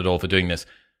cost at all for doing this.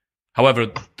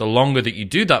 However, the longer that you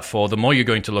do that for, the more you're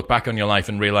going to look back on your life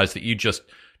and realize that you just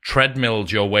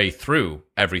treadmilled your way through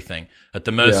everything at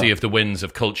the mercy of the winds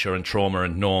of culture and trauma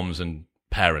and norms and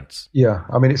parents. Yeah,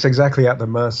 I mean, it's exactly at the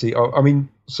mercy of, I mean,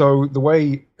 so the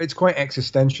way, it's quite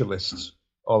existentialist,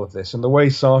 all of this. And the way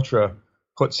Sartre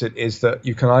puts it is that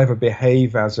you can either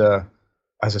behave as a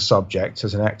subject,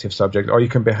 as an active subject, or you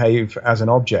can behave as an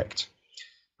object.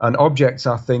 And objects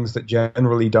are things that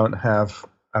generally don't have,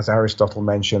 as Aristotle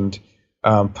mentioned,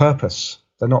 purpose.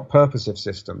 They're not purposive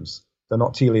systems. They're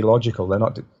not teleological.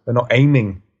 They're not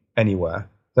aiming anywhere.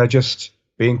 They're just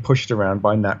being pushed around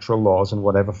by natural laws and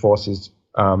whatever forces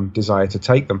desire to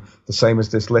take them. The same as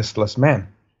this listless man,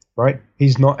 right?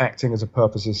 He's not acting as a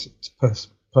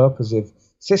purposive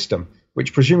system,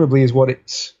 which presumably is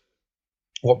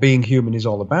what being human is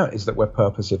all about, is that we're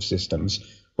purposive systems.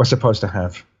 We're supposed to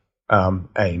have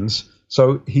aims.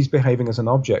 So he's behaving as an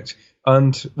object.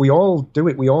 And we all do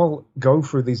it. We all go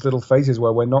through these little phases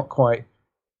where we're not quite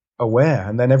aware.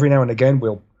 And then every now and again,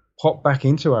 we'll pop back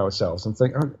into ourselves and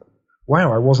think, oh,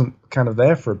 wow, I wasn't kind of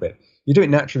there for a bit. You do it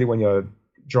naturally when you're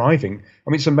driving. I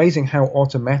mean, it's amazing how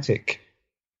automatic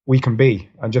we can be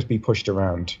and just be pushed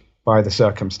around by the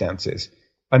circumstances.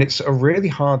 And it's a really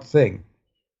hard thing.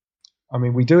 I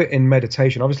mean, we do it in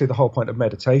meditation. Obviously, the whole point of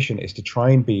meditation is to try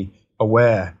and be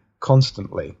aware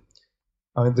constantly.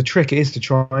 I mean, the trick is to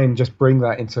try and just bring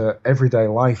that into everyday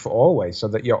life always, so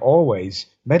that you're always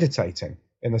meditating,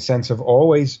 in the sense of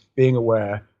always being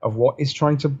aware of what is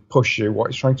trying to push you, what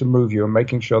is trying to move you, and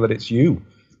making sure that it's you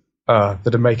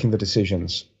that are making the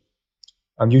decisions.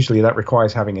 And usually that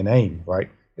requires having an aim, right?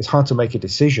 It's hard to make a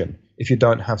decision if you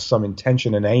don't have some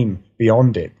intention and aim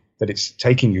beyond it that it's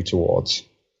taking you towards.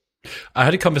 I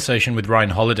had a conversation with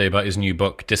Ryan Holiday about his new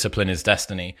book, Discipline is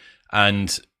Destiny,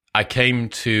 and I came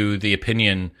to the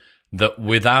opinion that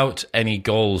without any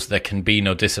goals, there can be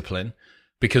no discipline.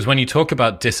 Because when you talk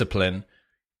about discipline,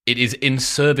 it is in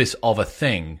service of a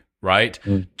thing, right?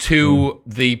 To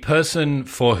the person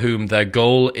for whom their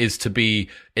goal is to be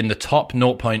in the top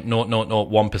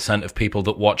 0.0001% of people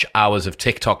that watch hours of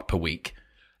TikTok per week.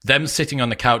 Them sitting on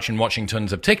the couch and watching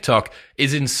tons of TikTok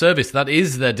is in service. That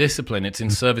is their discipline. It's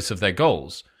in service of their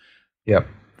goals. Yep.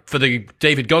 For the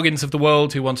David Goggins of the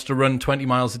world who wants to run 20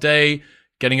 miles a day,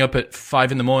 getting up at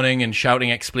 5 a.m. and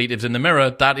shouting expletives in the mirror,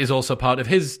 that is also part of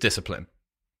his discipline.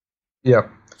 Yeah.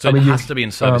 So it has to be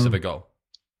in service of a goal.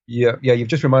 Yeah. You've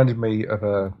just reminded me of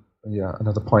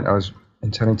another point I was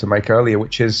intending to make earlier,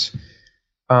 which is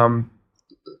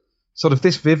sort of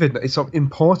this vivid. It's sort of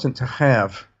important to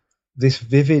have this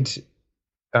vivid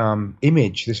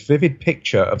image, this vivid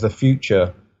picture of the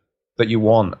future that you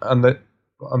want. And that,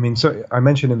 I mean, so I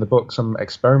mentioned in the book some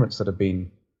experiments that have been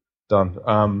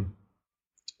done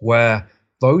where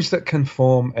those that can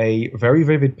form a very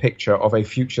vivid picture of a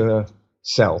future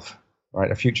self, right,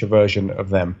 a future version of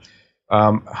them,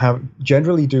 have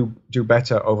generally do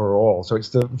better overall. So it's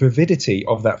the vividity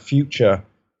of that future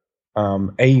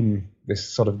aim, this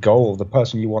sort of goal, the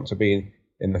person you want to be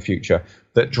in the future,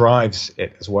 that drives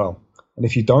it as well. And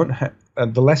if you don't have,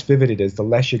 and the less vivid it is, the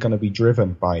less you're going to be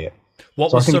driven by it.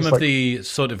 What were some of the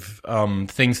sort of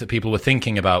things that people were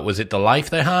thinking about? Was it the life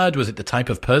they had? Was it the type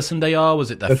of person they are? Was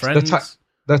it their friends?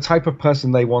 The type of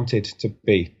person they wanted to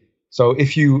be. So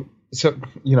if you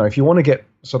want to get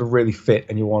sort of really fit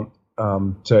and you want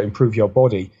to improve your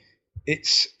body,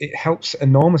 it helps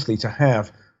enormously to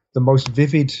have the most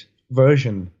vivid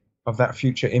version of that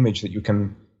future image that you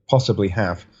can possibly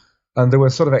have. And there were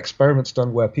sort of experiments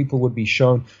done where people would be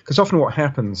shown, because often what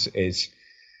happens is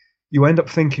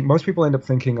most people end up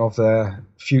thinking of their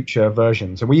future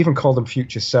versions, and we even call them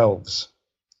future selves,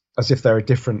 as if they're a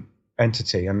different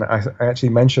entity. And I actually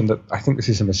mentioned that I think this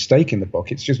is a mistake in the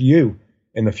book. It's just you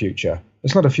in the future.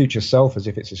 It's not a future self as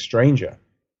if it's a stranger.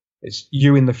 It's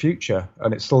you in the future,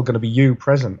 and it's still going to be you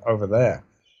present over there.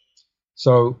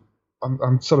 So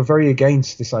I'm sort of very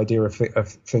against this idea of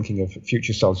thinking of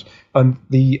future selves. And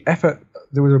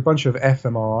there was a bunch of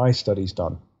fMRI studies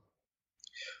done,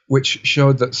 which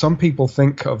showed that some people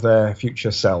think of their future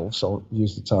selves, I'll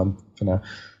use the term for now,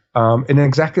 in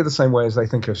exactly the same way as they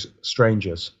think of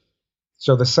strangers.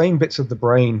 So the same bits of the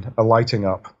brain are lighting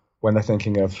up when they're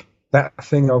thinking of that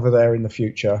thing over there in the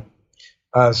future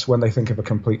as when they think of a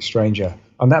complete stranger.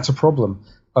 And that's a problem.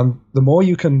 And the more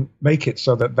you can make it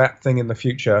so that that thing in the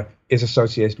future is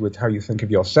associated with how you think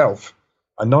of yourself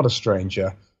and not a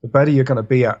stranger, the better you're going to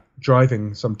be at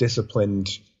driving some disciplined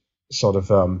sort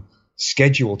of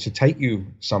schedule to take you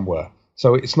somewhere.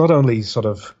 So it's not only sort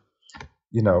of,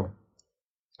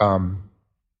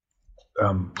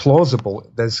 plausible.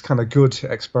 There's kind of good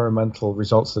experimental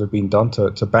results that have been done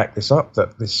to back this up,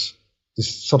 that this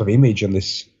sort of image and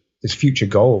this future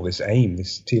goal, this aim,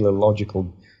 this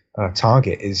teleological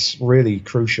target is really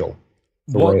crucial.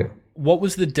 What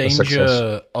was the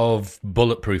danger of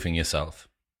bulletproofing yourself?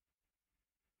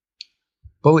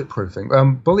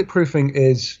 Bulletproofing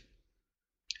is,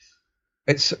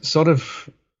 it's sort of,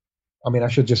 I mean, I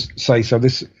should just say, so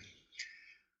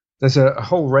there's a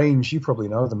whole range, you probably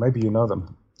know them, maybe you know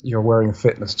them, you're wearing a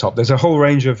fitness top. There's a whole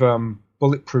range of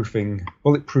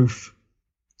bulletproof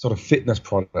sort of fitness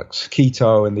products,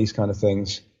 keto and these kind of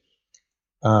things.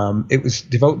 It was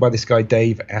developed by this guy,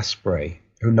 Dave Asprey,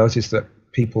 who noticed that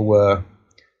people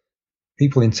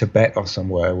in Tibet or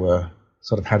somewhere were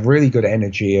sort of had really good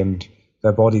energy and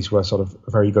their bodies were sort of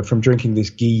very good from drinking this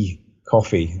ghee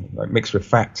coffee, like mixed with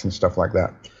fats and stuff like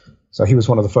that. So he was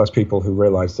one of the first people who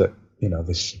realized that,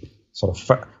 this sort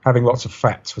of having lots of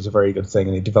fats was a very good thing.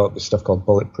 And he developed this stuff called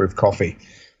bulletproof coffee,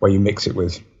 where you mix it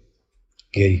with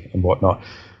ghee and whatnot.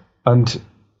 And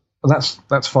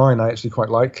that's fine. I actually quite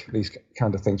like these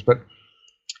kind of things. But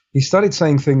he started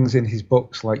saying things in his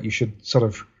books like you should sort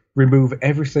of remove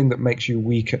everything that makes you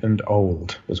weak and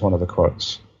old, was one of the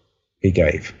quotes he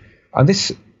gave. And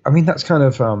this, I mean, that's kind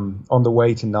of on the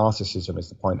way to narcissism is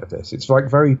the point of this. It's like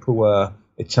very poor,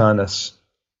 eternus,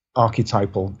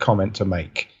 archetypal comment to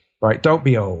make, right? Don't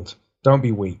be old. Don't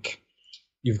be weak.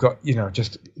 You've got,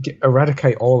 just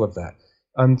eradicate all of that.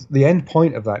 And the end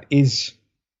point of that is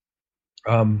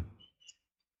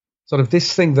sort of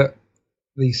this thing that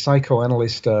the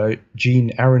psychoanalyst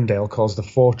Gene Arundel calls the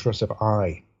fortress of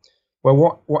I.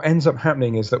 Well, what ends up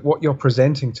happening is that what you're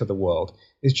presenting to the world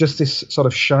is just this sort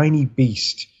of shiny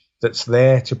beast that's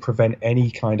there to prevent any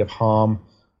kind of harm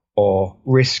or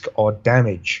risk or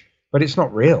damage. But it's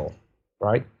not real,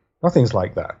 right? Nothing's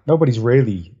like that. Nobody's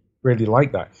really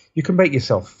like that. You can make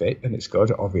yourself fit, and it's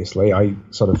good, obviously. I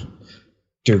sort of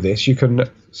do this. You can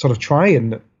sort of try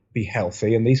and be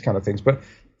healthy and these kind of things. But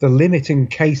the limiting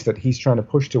case that he's trying to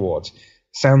push towards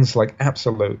sounds like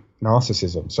absolute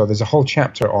narcissism. So there's a whole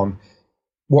chapter on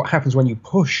what happens when you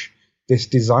push this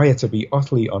desire to be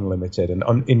utterly unlimited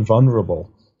and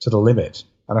invulnerable to the limit.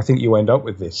 And I think you end up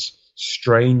with this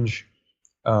strange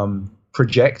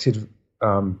projected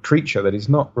creature that is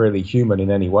not really human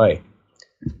in any way.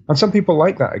 And some people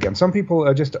like that again. Some people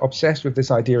are just obsessed with this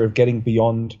idea of getting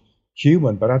beyond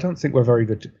human, but I don't think we're very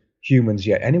good humans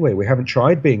yet. Anyway, we haven't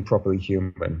tried being properly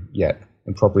human yet,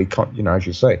 and properly, as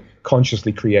you say,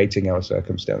 consciously creating our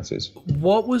circumstances.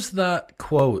 What was that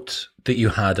quote that you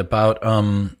had about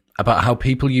how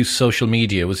people use social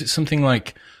media? Was it something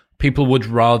like people would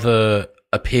rather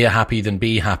appear happy than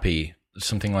be happy?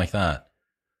 Something like that?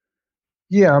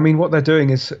 Yeah, I mean, what they're doing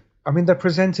is, they're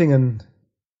presenting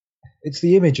it's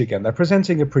the image again. They're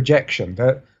presenting a projection.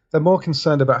 They're more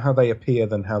concerned about how they appear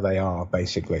than how they are,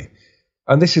 basically.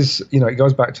 And this is, it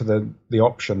goes back to the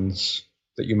options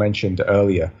that you mentioned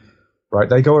earlier, right?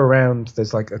 They go around,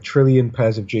 there's like 1 trillion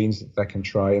pairs of genes that they can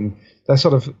try, and they're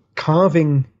sort of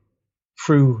carving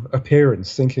through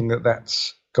appearance, thinking that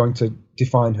that's going to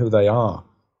define who they are.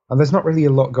 And there's not really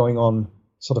a lot going on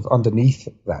sort of underneath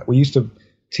that. We used to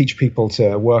teach people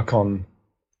to work on,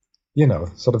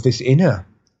 sort of this inner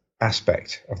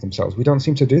aspect of themselves. We don't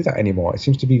seem to do that anymore. It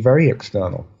seems to be very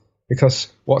external,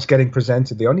 because what's getting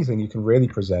presented, the only thing you can really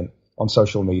present on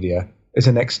social media is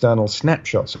an external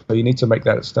snapshot. So you need to make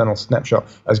that external snapshot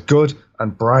as good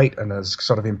and bright and as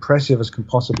sort of impressive as can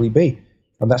possibly be.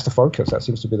 And that's the focus. That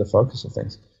seems to be the focus of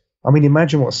things.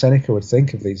 Imagine what Seneca would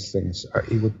think of these things. I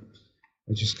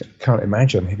just can't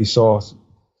imagine if he saw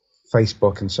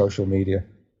Facebook and social media.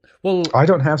 Well, I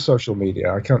don't have social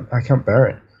media. I can't bear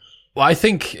it. Well, I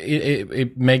think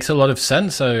it makes a lot of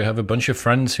sense. I have a bunch of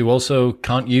friends who also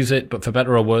can't use it, but for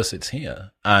better or worse, it's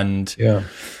here. And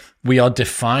we are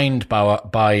defined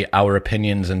by our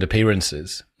opinions and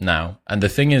appearances now. And the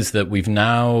thing is that we've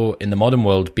now, in the modern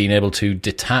world, been able to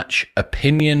detach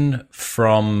opinion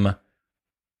from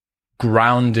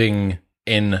grounding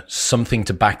in something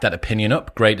to back that opinion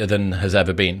up greater than has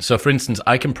ever been. So, for instance,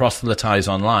 I can proselytize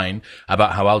online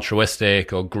about how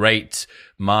altruistic or great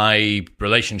my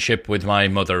relationship with my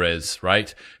mother is,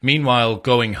 right? Meanwhile,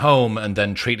 going home and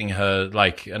then treating her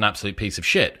like an absolute piece of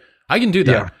shit. I can do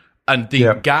that. Yeah. And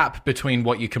the gap between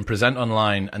what you can present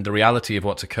online and the reality of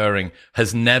what's occurring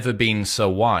has never been so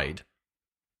wide.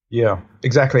 Yeah,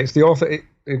 exactly. It's the author.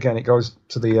 Again, it goes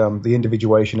to the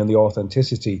individuation and the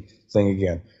authenticity thing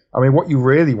again. What you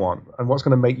really want and what's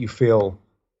going to make you feel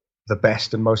the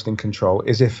best and most in control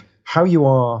is if how you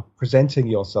are presenting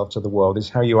yourself to the world is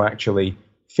how you actually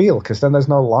feel, because then there's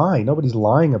no lie. Nobody's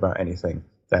lying about anything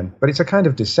then. But it's a kind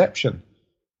of deception,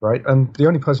 right? And the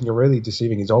only person you're really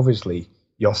deceiving is obviously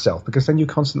yourself, because then you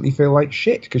constantly feel like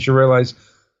shit because you realize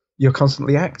you're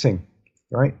constantly acting,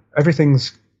 right?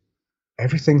 Everything's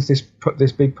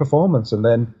this big performance, and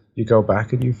then you go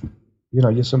back and you're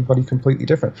somebody completely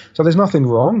different. So there's nothing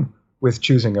wrong with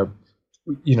choosing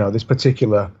these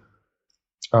particular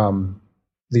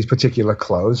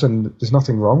clothes, and there's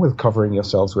nothing wrong with covering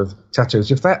yourselves with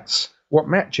tattoos if that's what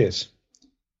matches.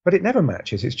 But it never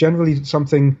matches. It's generally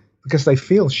something because they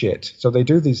feel shit, so they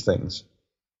do these things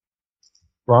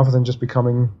rather than just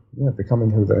becoming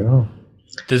who they are.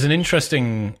 There's an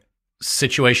interesting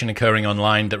situation occurring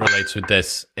online that relates with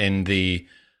this in the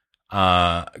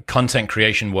content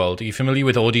creation world. Are you familiar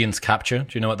with audience capture?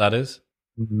 Do you know what that is?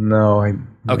 No,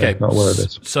 I'm not aware of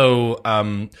this. So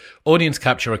audience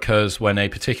capture occurs when a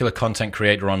particular content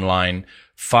creator online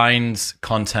finds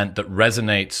content that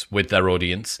resonates with their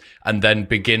audience and then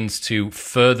begins to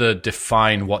further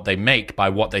define what they make by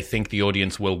what they think the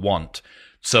audience will want.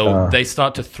 So they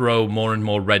start to throw more and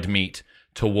more red meat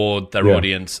toward their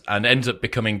audience and ends up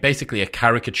becoming basically a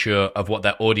caricature of what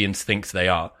their audience thinks they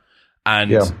are.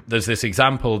 And Yeah. there's this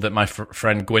example that my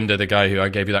friend Gwinder, the guy who I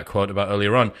gave you that quote about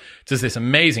earlier on, does this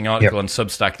amazing article on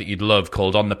Substack that you'd love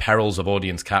called On the Perils of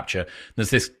Audience Capture. There's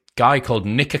this guy called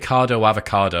Nikocado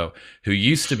Avocado who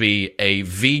used to be a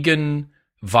vegan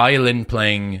violin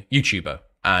playing YouTuber.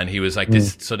 And he was like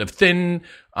this sort of thin,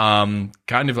 kind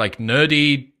of like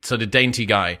nerdy, sort of dainty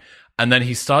guy. And then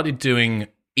he started doing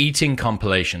eating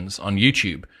compilations on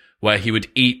YouTube where he would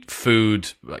eat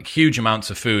food, like huge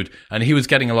amounts of food. And he was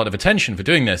getting a lot of attention for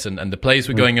doing this. And the plays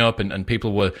were going up and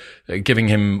people were giving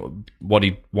him what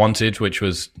he wanted, which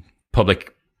was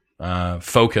public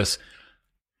focus.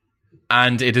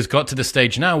 And it has got to the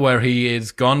stage now where he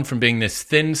is gone from being this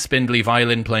thin, spindly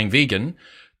violin-playing vegan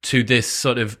to this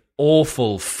sort of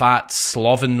awful, fat,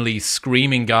 slovenly,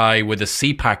 screaming guy with a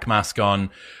CPAC mask on,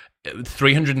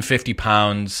 350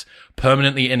 pounds,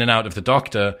 permanently in and out of the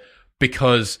doctor,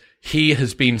 because he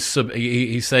has been,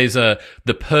 he says,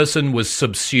 the person was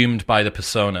subsumed by the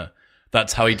persona.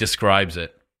 That's how he describes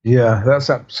it. Yeah,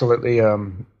 that's absolutely,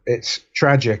 it's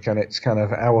tragic, and it's kind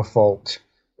of our fault,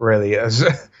 really, as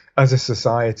a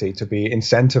society, to be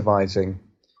incentivizing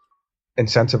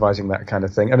that kind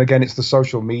of thing. And again, it's the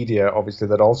social media, obviously,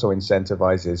 that also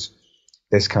incentivizes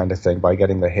this kind of thing by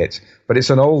getting the hit. But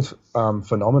it's an old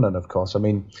phenomenon, of course. I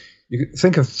mean, you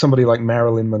think of somebody like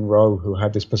Marilyn Monroe, who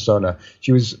had this persona.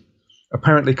 She was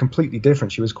apparently completely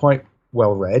different. She was quite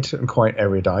well-read and quite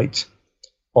erudite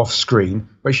off screen,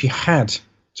 but she had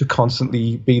to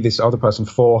constantly be this other person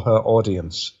for her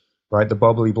audience, right? The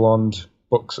bubbly blonde,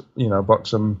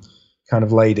 buxom kind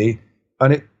of lady.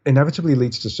 And it inevitably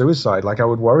leads to suicide. Like, I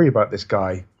would worry about this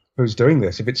guy who's doing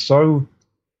this. If it's so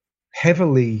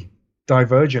heavily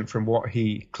divergent from what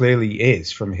he clearly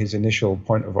is, from his initial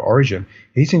point of origin,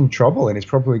 he's in trouble, and he's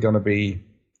probably going to be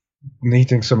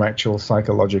needing some actual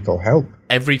psychological help.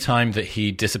 Every time that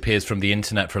he disappears from the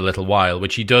internet for a little while,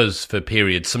 which he does for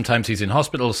periods, sometimes he's in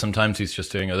hospital, sometimes he's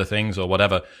just doing other things or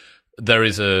whatever, there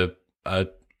is a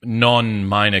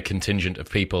non-minor contingent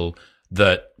of people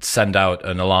that send out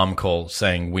an alarm call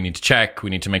saying, we need to check, we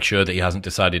need to make sure that he hasn't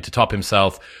decided to top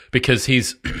himself, because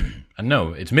he's, I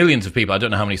know, it's millions of people, I don't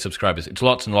know how many subscribers, it's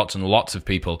lots and lots and lots of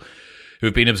people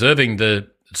who've been observing the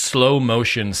slow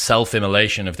motion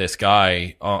self-immolation of this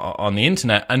guy on the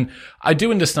internet. And I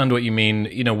do understand what you mean.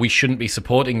 You know, we shouldn't be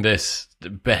supporting this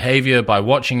behavior by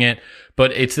watching it,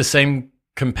 but it's the same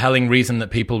compelling reason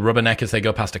that people rubberneck as they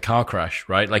go past a car crash,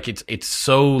 right? Like, it's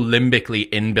so limbically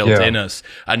inbuilt in us.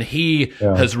 And he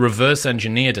has reverse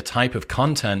engineered a type of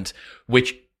content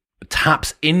which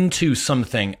taps into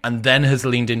something and then has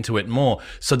leaned into it more.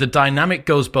 So the dynamic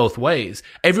goes both ways.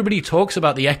 Everybody talks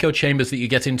about the echo chambers that you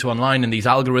get into online, and these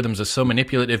algorithms are so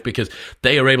manipulative because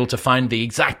they are able to find the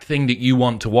exact thing that you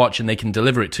want to watch and they can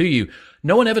deliver it to you.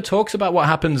 No one ever talks about what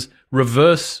happens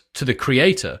reverse to the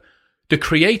creator. The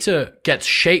creator gets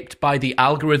shaped by the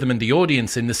algorithm and the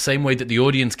audience in the same way that the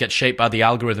audience gets shaped by the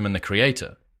algorithm and the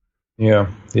creator. Yeah.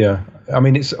 I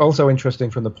mean, it's also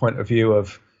interesting from the point of view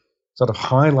of sort of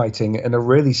highlighting in a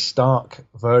really stark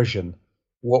version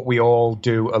what we all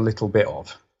do a little bit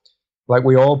of. Like,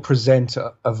 we all present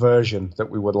a version that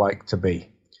we would like to be,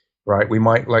 right? We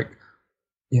might, like,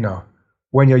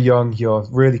 when you're young, you're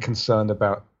really concerned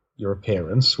about your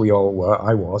appearance. We all were.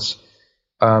 I was.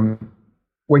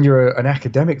 When you're an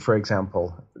academic, for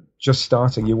example, just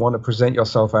starting, you want to present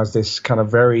yourself as this kind of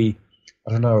very,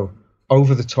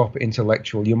 over-the-top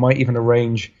intellectual. You might even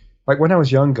arrange, like when I was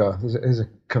younger, here's a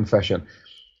confession,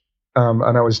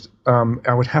 and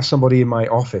I would have somebody in my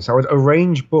office. I would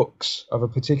arrange books of a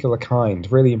particular kind,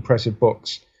 really impressive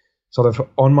books, sort of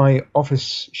on my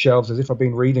office shelves as if I've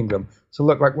been reading them, to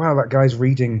look like, wow, that guy's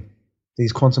reading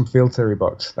these quantum field theory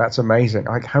books. That's amazing.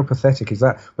 Like, how pathetic is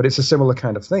that? But it's a similar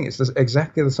kind of thing. It's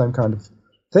exactly the same kind of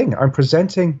thing. I'm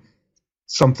presenting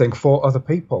something for other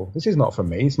people. This is not for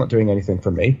me. It's not doing anything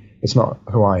for me. It's not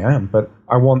who I am. But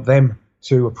I want them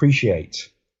to appreciate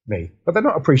me. But they're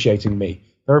not appreciating me.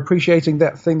 They're appreciating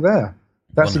that thing there.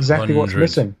 That's exactly what's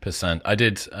missing. 100%. I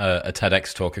did a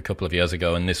TEDx talk a couple of years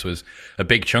ago, and this was a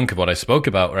big chunk of what I spoke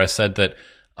about, where I said that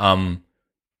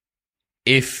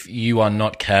if you are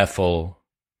not careful,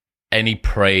 any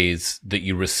praise that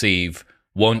you receive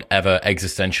won't ever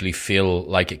existentially feel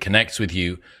like it connects with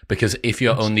you, because if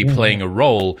you're only playing a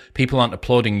role, people aren't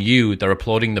applauding you, they're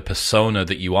applauding the persona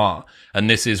that you are. And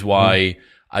this is why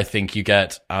I think you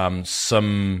get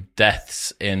some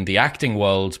deaths in the acting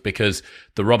world, because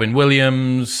the Robin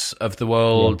Williams of the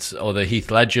world or the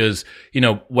Heath Ledgers,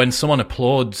 when someone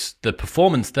applauds the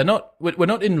performance, we're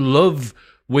not in love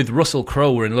with Russell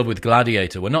Crowe, we're in love with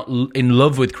Gladiator. We're not in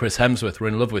love with Chris Hemsworth, we're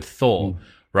in love with Thor,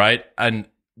 right? And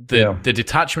the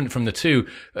detachment from the two.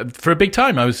 For a big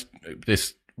time, I was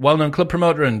this well-known club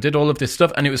promoter and did all of this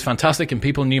stuff, and it was fantastic, and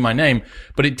people knew my name,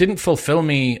 but it didn't fulfill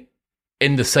me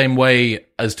in the same way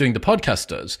as doing the podcast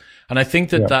does. And I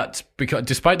think that's because,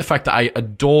 despite the fact that I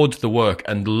adored the work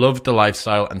and loved the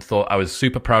lifestyle and thought I was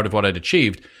super proud of what I'd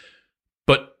achieved,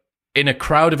 but in a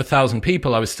crowd of 1,000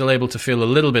 people, I was still able to feel a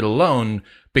little bit alone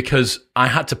because I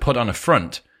had to put on a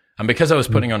front. And because I was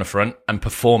putting on a front and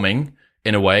performing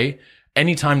in a way,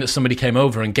 anytime that somebody came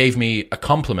over and gave me a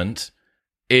compliment,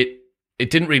 it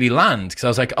didn't really land, because I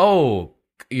was like, oh,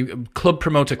 club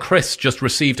promoter Chris just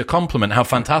received a compliment. How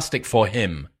fantastic for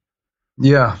him.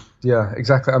 Yeah,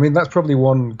 exactly. I mean, that's probably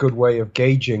one good way of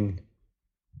gauging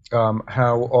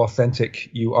how authentic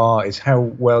you are, is how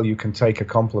well you can take a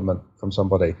compliment from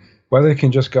somebody. Whether you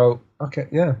can just go, okay,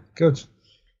 yeah, good,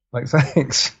 like,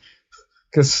 thanks.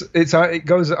 Because it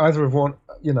goes either of one,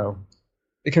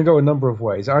 it can go a number of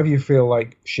ways. Either you feel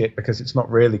like shit because it's not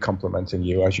really complimenting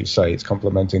you, as you say, it's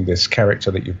complimenting this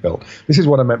character that you've built. This is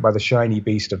what I meant by the shiny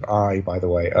beast of I, by the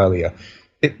way, earlier.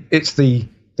 It's the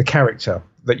character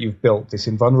that you've built, this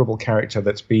invulnerable character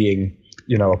that's being,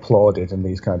 applauded and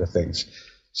these kind of things.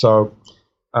 So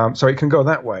it can go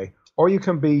that way. Or you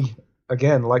can be,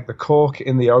 again, like the cork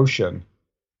in the ocean,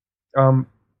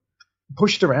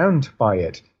 pushed around by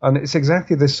it. And it's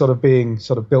exactly this sort of being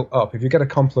sort of built up. If you get a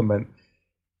compliment,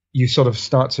 you sort of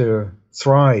start to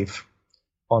thrive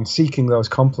on seeking those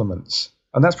compliments.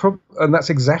 And that's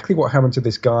exactly what happened to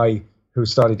this guy who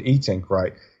started eating,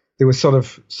 right? There was sort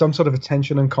of some sort of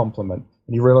attention and compliment,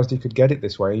 and you realized you could get it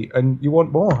this way, and you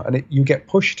want more, and you get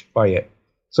pushed by it.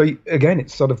 So again,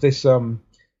 it's sort of this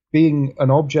being an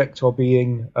object or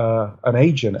being an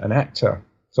agent, an actor,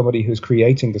 somebody who's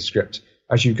creating the script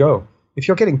as you go. If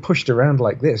you're getting pushed around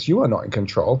like this, you are not in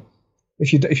control.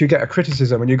 If you get a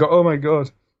criticism and you go, oh my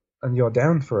God, and you're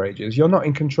down for ages, you're not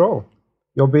in control.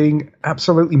 You're being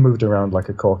absolutely moved around like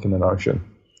a cork in an ocean.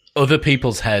 Other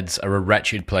people's heads are a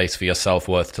wretched place for your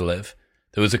self-worth to live.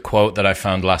 There was a quote that I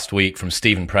found last week from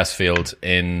Stephen Pressfield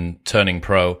in Turning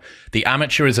Pro. The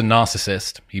amateur is a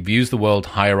narcissist. He views the world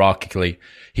hierarchically.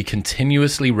 He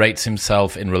continuously rates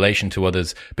himself in relation to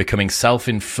others, becoming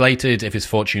self-inflated if his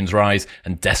fortunes rise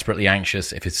and desperately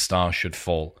anxious if his star should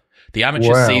fall. The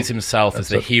amateur sees himself as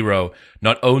the hero,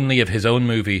 not only of his own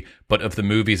movie, but of the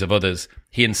movies of others.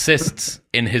 He insists,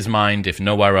 in his mind, if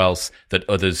nowhere else, that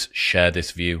others share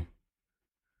this view.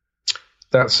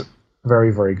 That's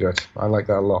very, very good. I like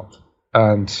that a lot.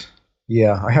 And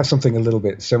yeah, I have something a little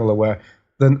bit similar where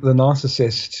the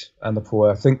narcissist and the poor,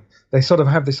 I think they sort of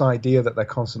have this idea that they're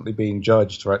constantly being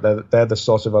judged, right? They're the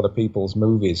source of other people's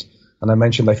movies. And I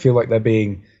mentioned they feel like they're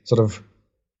being sort of,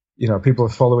 people are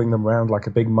following them around like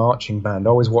a big marching band,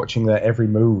 always watching their every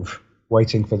move,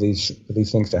 waiting for these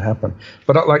things to happen.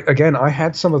 But again, I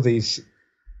had some of these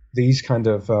kind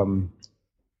of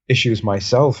issues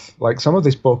myself. Like, some of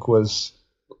this book was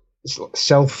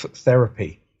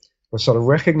self-therapy, was sort of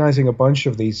recognizing a bunch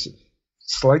of these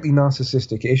slightly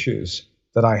narcissistic issues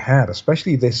that I had,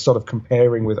 especially this sort of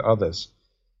comparing with others.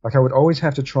 Like, I would always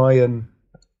have to try and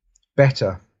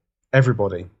better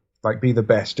everybody, like be the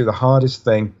best, do the hardest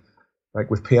thing. Like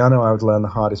with piano, I would learn the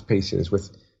hardest pieces. With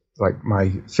like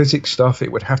my physics stuff,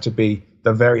 it would have to be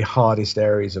the very hardest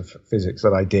areas of physics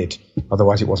that I did.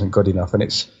 Otherwise, it wasn't good enough. And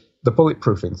it's the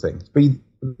bulletproofing thing. Be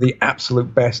the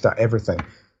absolute best at everything.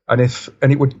 And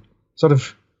it would sort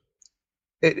of,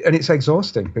 and it's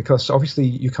exhausting because obviously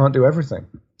you can't do everything.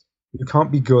 You can't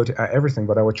be good at everything,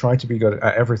 but I would try to be good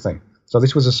at everything. So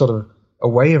this was a sort of a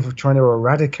way of trying to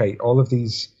eradicate all of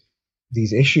these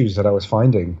issues that I was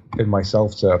finding in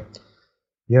myself to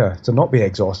not be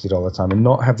exhausted all the time and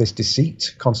not have this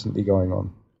deceit constantly going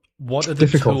on. What are the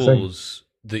tools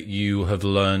that you have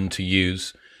learned to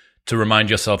use to remind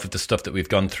yourself of the stuff that we've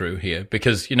gone through here?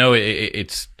 Because,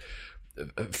 it's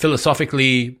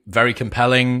philosophically very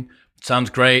compelling. It sounds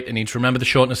great. I need to remember the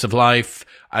shortness of life.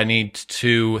 I need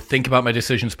to think about my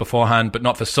decisions beforehand, but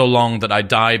not for so long that I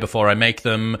die before I make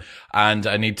them. And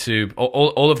I need to,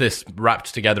 all of this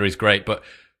wrapped together is great. But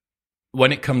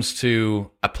when it comes to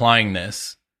applying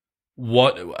this,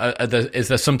 is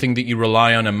there something that you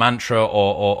rely on, a mantra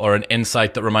or an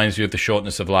insight that reminds you of the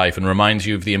shortness of life and reminds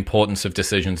you of the importance of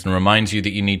decisions and reminds you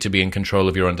that you need to be in control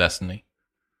of your own destiny?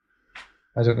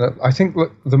 I don't know. I think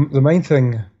the main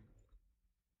thing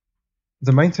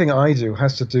I do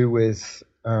has to do with,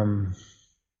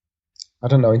 I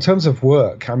don't know, in terms of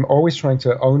work, I'm always trying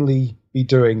to only be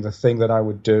doing the thing that I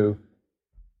would do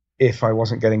if I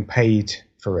wasn't getting paid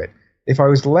for it. If I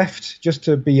was left just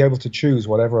to be able to choose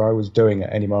whatever I was doing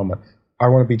at any moment, I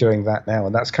want to be doing that now.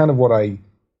 And that's kind of what I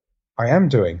am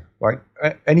doing. Like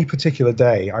any particular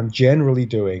day, I'm generally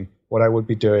doing what I would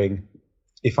be doing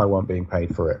if I weren't being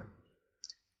paid for it.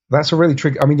 That's a really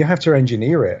tricky. I mean, you have to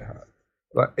engineer it.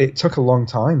 But it took a long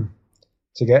time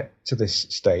to get to this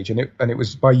stage, and it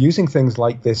was by using things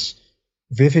like this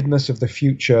vividness of the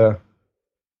future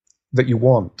that you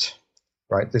want,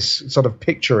 right? This sort of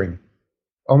picturing,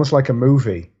 almost like a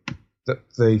movie, that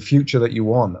the future that you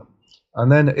want,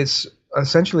 and then it's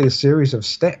essentially a series of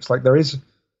steps. Like there is,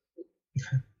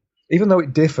 even though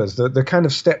it differs, the kind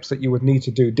of steps that you would need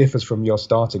to do differs from your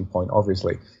starting point.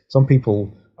 Obviously, some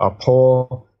people are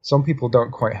poor. Some people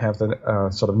don't quite have the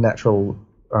sort of natural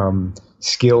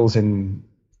skills in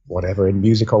whatever, in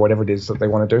music or whatever it is that they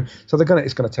want to do. So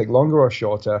it's going to take longer or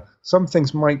shorter. Some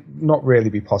things might not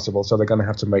really be possible, so they're going to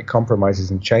have to make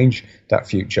compromises and change that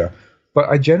future. But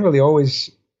I generally always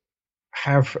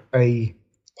have a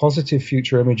positive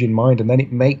future image in mind, and then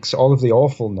it makes all of the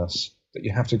awfulness that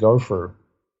you have to go through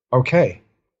okay,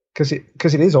 because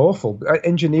it is awful.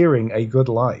 Engineering a good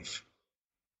life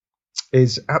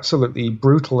is absolutely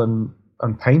brutal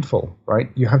and painful, right?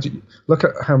 You have to look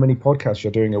at how many podcasts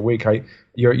you're doing a week.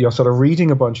 You're sort of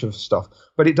reading a bunch of stuff,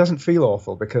 but it doesn't feel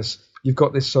awful because you've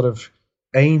got this sort of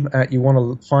aim at, you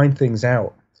want to find things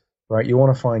out, right? You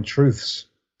want to find truths.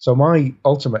 So my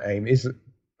ultimate aim is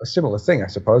a similar thing, I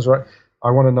suppose, right?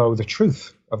 I want to know the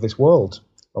truth of this world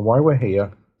and why we're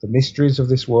here, the mysteries of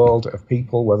this world, of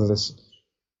people, whether there's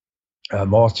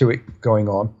more to it going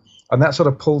on. And that sort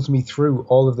of pulls me through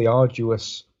all of the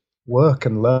arduous work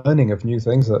and learning of new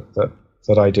things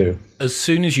that I do. As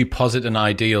soon as you posit an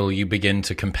ideal, you begin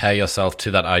to compare yourself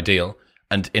to that ideal.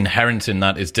 And inherent in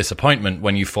that is disappointment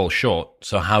when you fall short.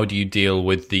 So how do you deal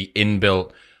with the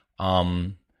inbuilt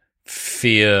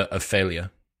fear of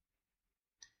failure?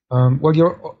 Well,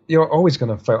 you're always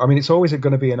going to fail. I mean, it's always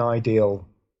going to be an ideal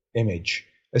image.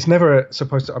 It's never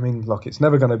supposed to. I mean, look, it's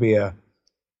never going to be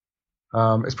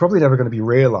it's probably never going to be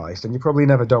realized, and you probably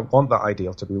never don't want that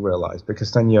ideal to be realized,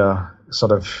 because then you've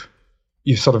sort of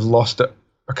lost a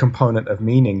component of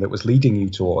meaning that was leading you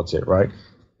towards it, right?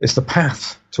 It's the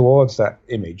path towards that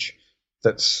image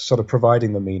that's sort of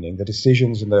providing the meaning, the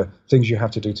decisions and the things you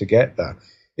have to do to get there.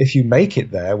 If you make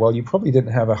it there, well, you probably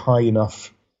didn't have a high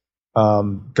enough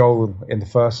goal in the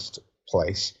first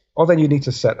place, or then you need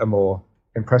to set a more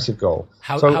impressive goal.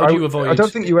 How do you avoid? I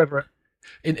don't think you ever.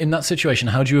 In that situation,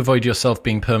 how do you avoid yourself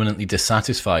being permanently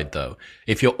dissatisfied, though?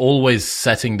 If you're always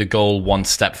setting the goal one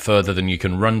step further than you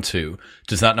can run to,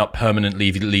 does that not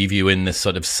permanently leave you in this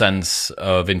sort of sense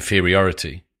of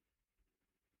inferiority?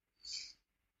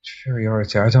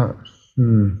 Inferiority? I don't.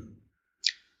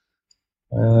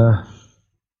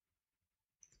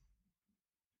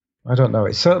 I don't know.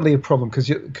 It's certainly a problem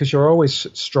because you're always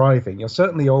striving. You're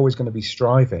certainly always going to be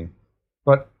striving,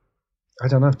 but I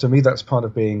don't know. To me, that's part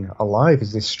of being alive,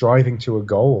 is this striving to a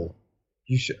goal.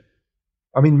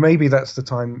 I mean, maybe that's the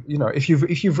time, if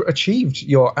you've achieved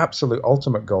your absolute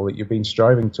ultimate goal that you've been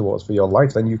striving towards for your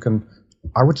life, then you can,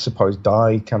 I would suppose,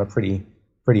 die kind of pretty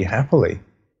happily.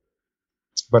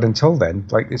 But until then,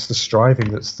 like, it's the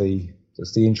striving that's the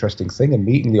interesting thing, and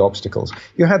meeting the obstacles.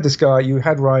 You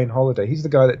had Ryan Holiday. He's the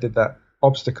guy that did that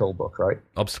obstacle book, right?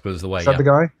 Obstacle is the way. Is that the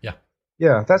guy? Yeah.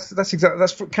 Yeah, that's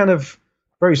kind of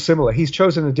very similar. He's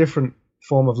chosen a different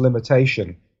form of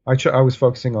limitation. I was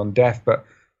focusing on death, but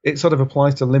it sort of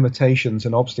applies to limitations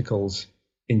and obstacles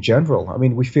in general. I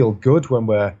mean, we feel good when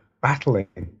we're battling.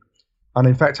 And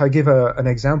in fact, I give an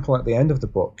example at the end of the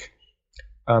book.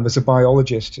 There's a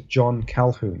biologist, John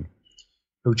Calhoun,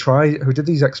 who did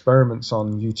these experiments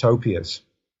on utopias,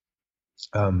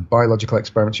 biological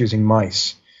experiments using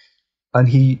mice. And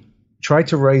he tried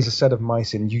to raise a set of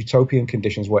mice in utopian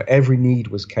conditions where every need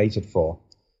was catered for.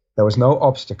 There was no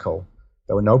obstacle.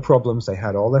 There were no problems. They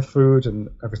had all their food and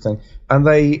everything. And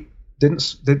they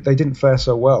didn't fare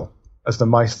so well as the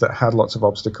mice that had lots of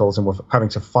obstacles and were having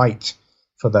to fight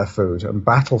for their food and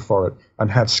battle for it and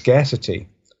had scarcity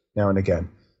now and again.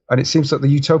 And it seems that the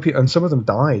utopia, and some of them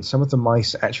died. Some of the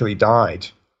mice actually died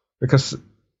because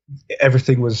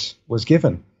everything was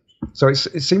given. So it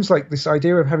seems like this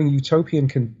idea of having utopian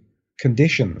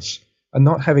conditions and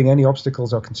not having any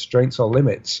obstacles or constraints or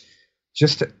limits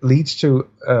just leads to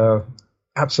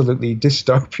absolutely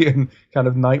dystopian kind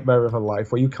of nightmare of a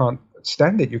life where you can't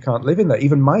stand it. You can't live in there.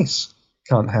 Even mice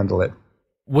can't handle it.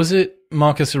 Was it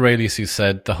Marcus Aurelius who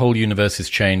said the whole universe is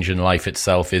change and life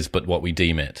itself is but what we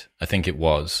deem it? I think it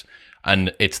was.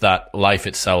 And it's that life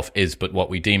itself is but what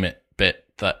we deem it bit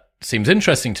that seems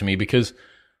interesting to me, because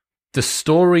the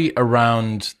story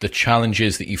around the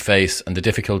challenges that you face and the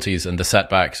difficulties and the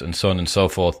setbacks and so on and so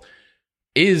forth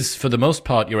is, for the most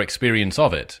part, your experience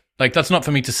of it. Like, that's not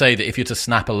for me to say that if you're to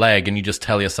snap a leg and you just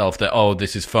tell yourself that, oh,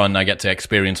 this is fun, I get to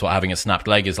experience what having a snapped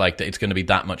leg is like, that it's going to be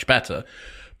that much better.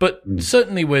 But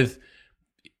certainly with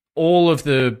all of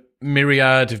the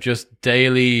myriad of just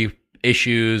daily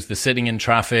issues, the sitting in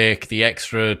traffic, the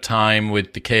extra time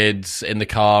with the kids in the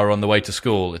car on the way to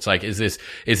school, it's like, is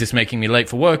this making me late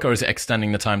for work, or is it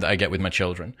extending the time that I get with my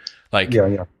children? Like,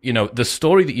 you know, the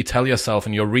story that you tell yourself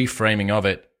and your reframing of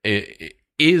it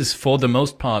is for the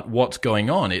most part what's going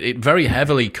on. It very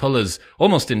heavily colors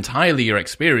almost entirely your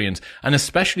experience, and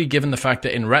especially given the fact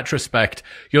that in retrospect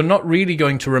you're not really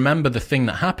going to remember the thing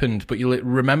that happened, but you'll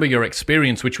remember your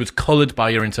experience, which was colored by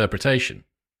your interpretation.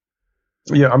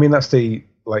 Yeah, I mean, that's the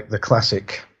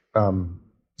classic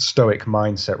Stoic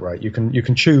mindset, right? You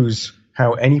can choose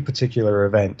how any particular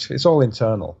event, it's all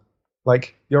internal.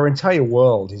 Like, your entire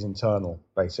world is internal,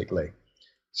 basically.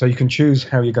 So you can choose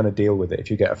how you're going to deal with it. If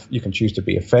you can choose to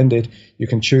be offended. You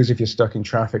can choose, if you're stuck in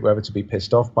traffic, whether to be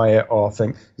pissed off by it or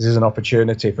think this is an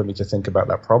opportunity for me to think about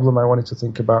that problem I wanted to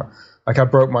think about. Like, I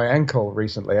broke my ankle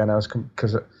recently, and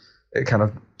because it kind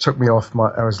of took me off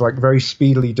I was like very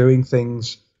speedily doing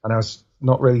things, and I was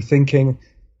not really thinking.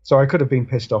 So I could have been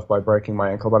pissed off by breaking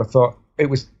my ankle, but I thought it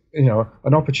was, you know,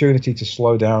 an opportunity to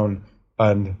slow down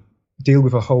and deal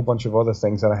with a whole bunch of other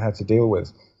things that I had to deal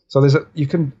with. So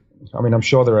I'm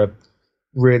sure there are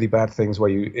really bad things where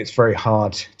it's very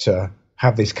hard to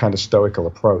have this kind of stoical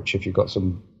approach if you've got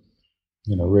some,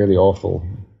 you know, really awful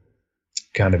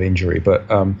kind of injury. But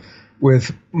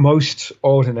with most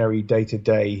ordinary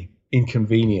day-to-day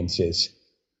inconveniences,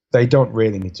 they don't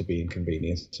really need to be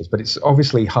inconveniences. But it's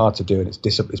obviously hard to do, and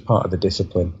it's part of the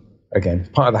discipline. Again,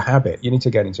 part of the habit. You need to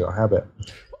get into a habit.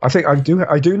 I think I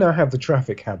do now have the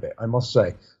traffic habit, I must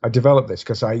say. I developed this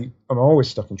because I'm always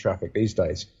stuck in traffic these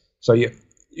days. So you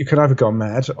can either go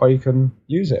mad or you can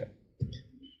use it.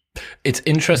 It's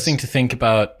interesting to think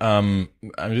about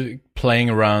playing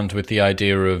around with the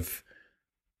idea of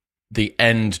the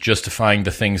end justifying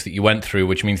the things that you went through,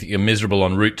 which means that you're miserable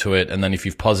en route to it. And then if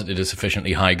you've posited a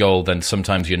sufficiently high goal, then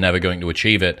sometimes you're never going to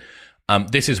achieve it.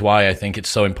 This is why I think it's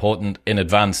so important in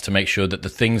advance to make sure that the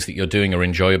things that you're doing are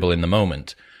enjoyable in the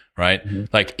moment. Right? Mm-hmm.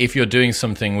 Like, if you're doing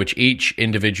something which each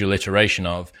individual iteration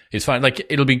of is fine, like,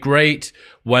 it'll be great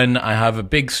when I have a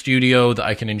big studio that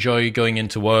I can enjoy going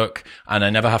into work and I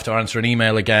never have to answer an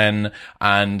email again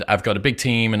and I've got a big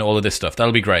team and all of this stuff.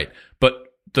 That'll be great. But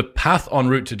the path en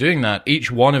route to doing that,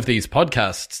 each one of these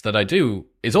podcasts that I do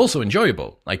is also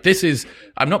enjoyable. Like,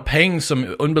 I'm not paying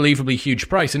some unbelievably huge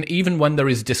price. And even when there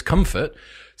is discomfort,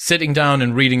 sitting down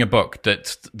and reading a book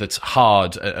that's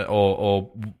hard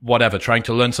or whatever, trying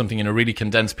to learn something in a really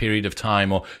condensed period of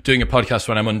time, or doing a podcast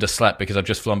when I'm underslept because I've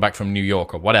just flown back from New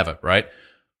York or whatever, right?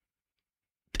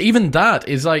 Even that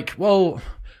is like, well,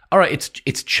 all right,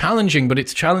 it's challenging, but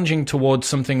it's challenging towards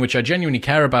something which I genuinely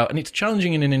care about, and it's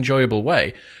challenging in an enjoyable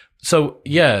way. So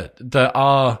yeah, there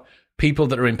are people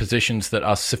that are in positions that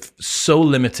are so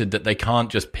limited that they can't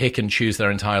just pick and choose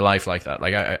their entire life like that.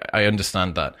 Like, I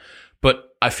understand that. But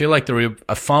I feel like there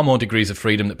are far more degrees of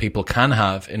freedom that people can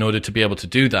have in order to be able to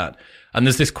do that. And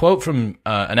there's this quote from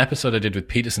an episode I did with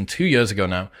Peterson 2 years ago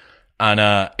now, and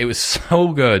it was so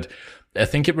good. I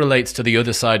think it relates to the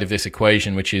other side of this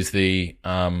equation, which is the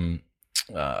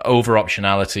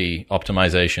over-optionality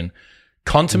optimization.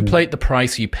 Contemplate the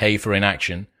price you pay for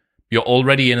inaction. You're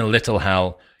already in a little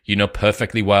hell. You know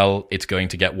perfectly well it's going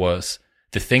to get worse.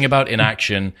 The thing about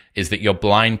inaction is that you're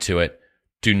blind to it.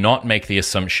 Do not make the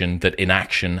assumption that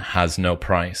inaction has no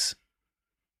price.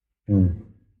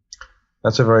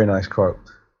 That's a very nice quote.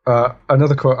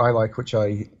 Another quote I like, which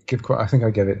I give, I think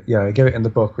I gave it in the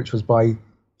book, which was by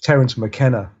Terence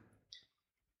McKenna.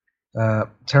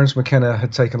 Terence McKenna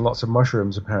had taken lots of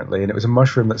mushrooms, apparently, and it was a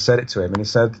mushroom that said it to him. And he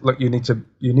said, look, you need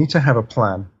to have a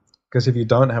plan, because if you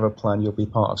don't have a plan, you'll be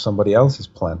part of somebody else's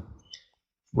plan.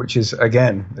 Which is,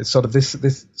 again, it's sort of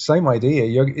this same idea.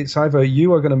 It's either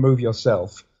you are going to move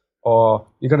yourself, or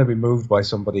you're going to be moved by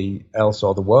somebody else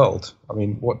or the world. I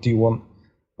mean, what do you want?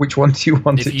 Which one do you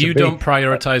want it to be? If you don't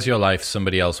prioritize your life,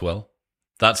 somebody else will.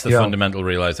 That's the fundamental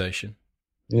realization.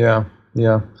 Yeah.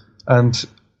 And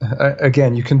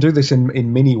again, you can do this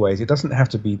in many ways. It doesn't have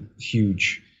to be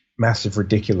huge, massive,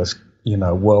 ridiculous,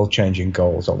 world-changing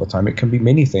goals all the time. It can be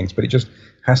many things, but it just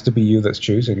has to be you that's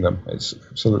choosing them. It's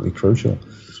absolutely crucial.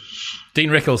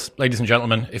 Dean Rickles, ladies and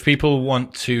gentlemen, if people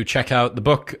want to check out the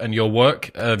book and your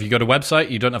work, have you got a website?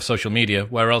 You don't have social media.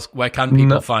 Where can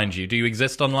people find you? Do you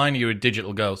exist online? Or are you a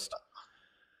digital ghost?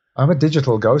 I'm a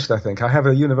digital ghost, I think. I have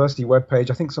a university webpage.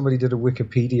 I think somebody did a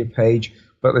Wikipedia page,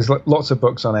 but there's lots of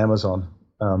books on Amazon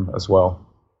as well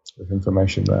with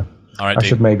information there. All right, I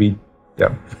should maybe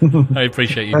Yeah. I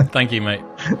appreciate you. Thank you, mate.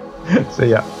 See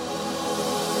ya.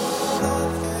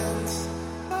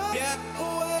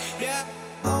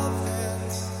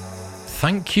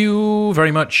 Thank you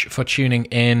very much for tuning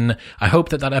in. I hope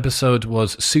that episode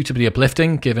was suitably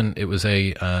uplifting, given it was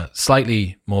a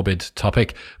slightly morbid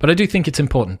topic. But I do think it's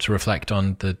important to reflect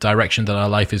on the direction that our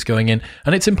life is going in.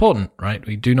 And it's important, right?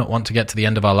 We do not want to get to the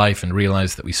end of our life and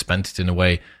realize that we spent it in a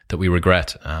way that we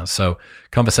regret. So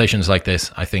conversations like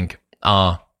this, I think,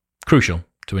 are crucial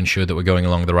to ensure that we're going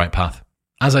along the right path.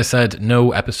 As I said,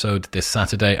 no episode this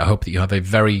Saturday. I hope that you have a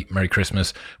very Merry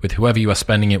Christmas with whoever you are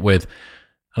spending it with.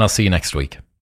 And I'll see you next week.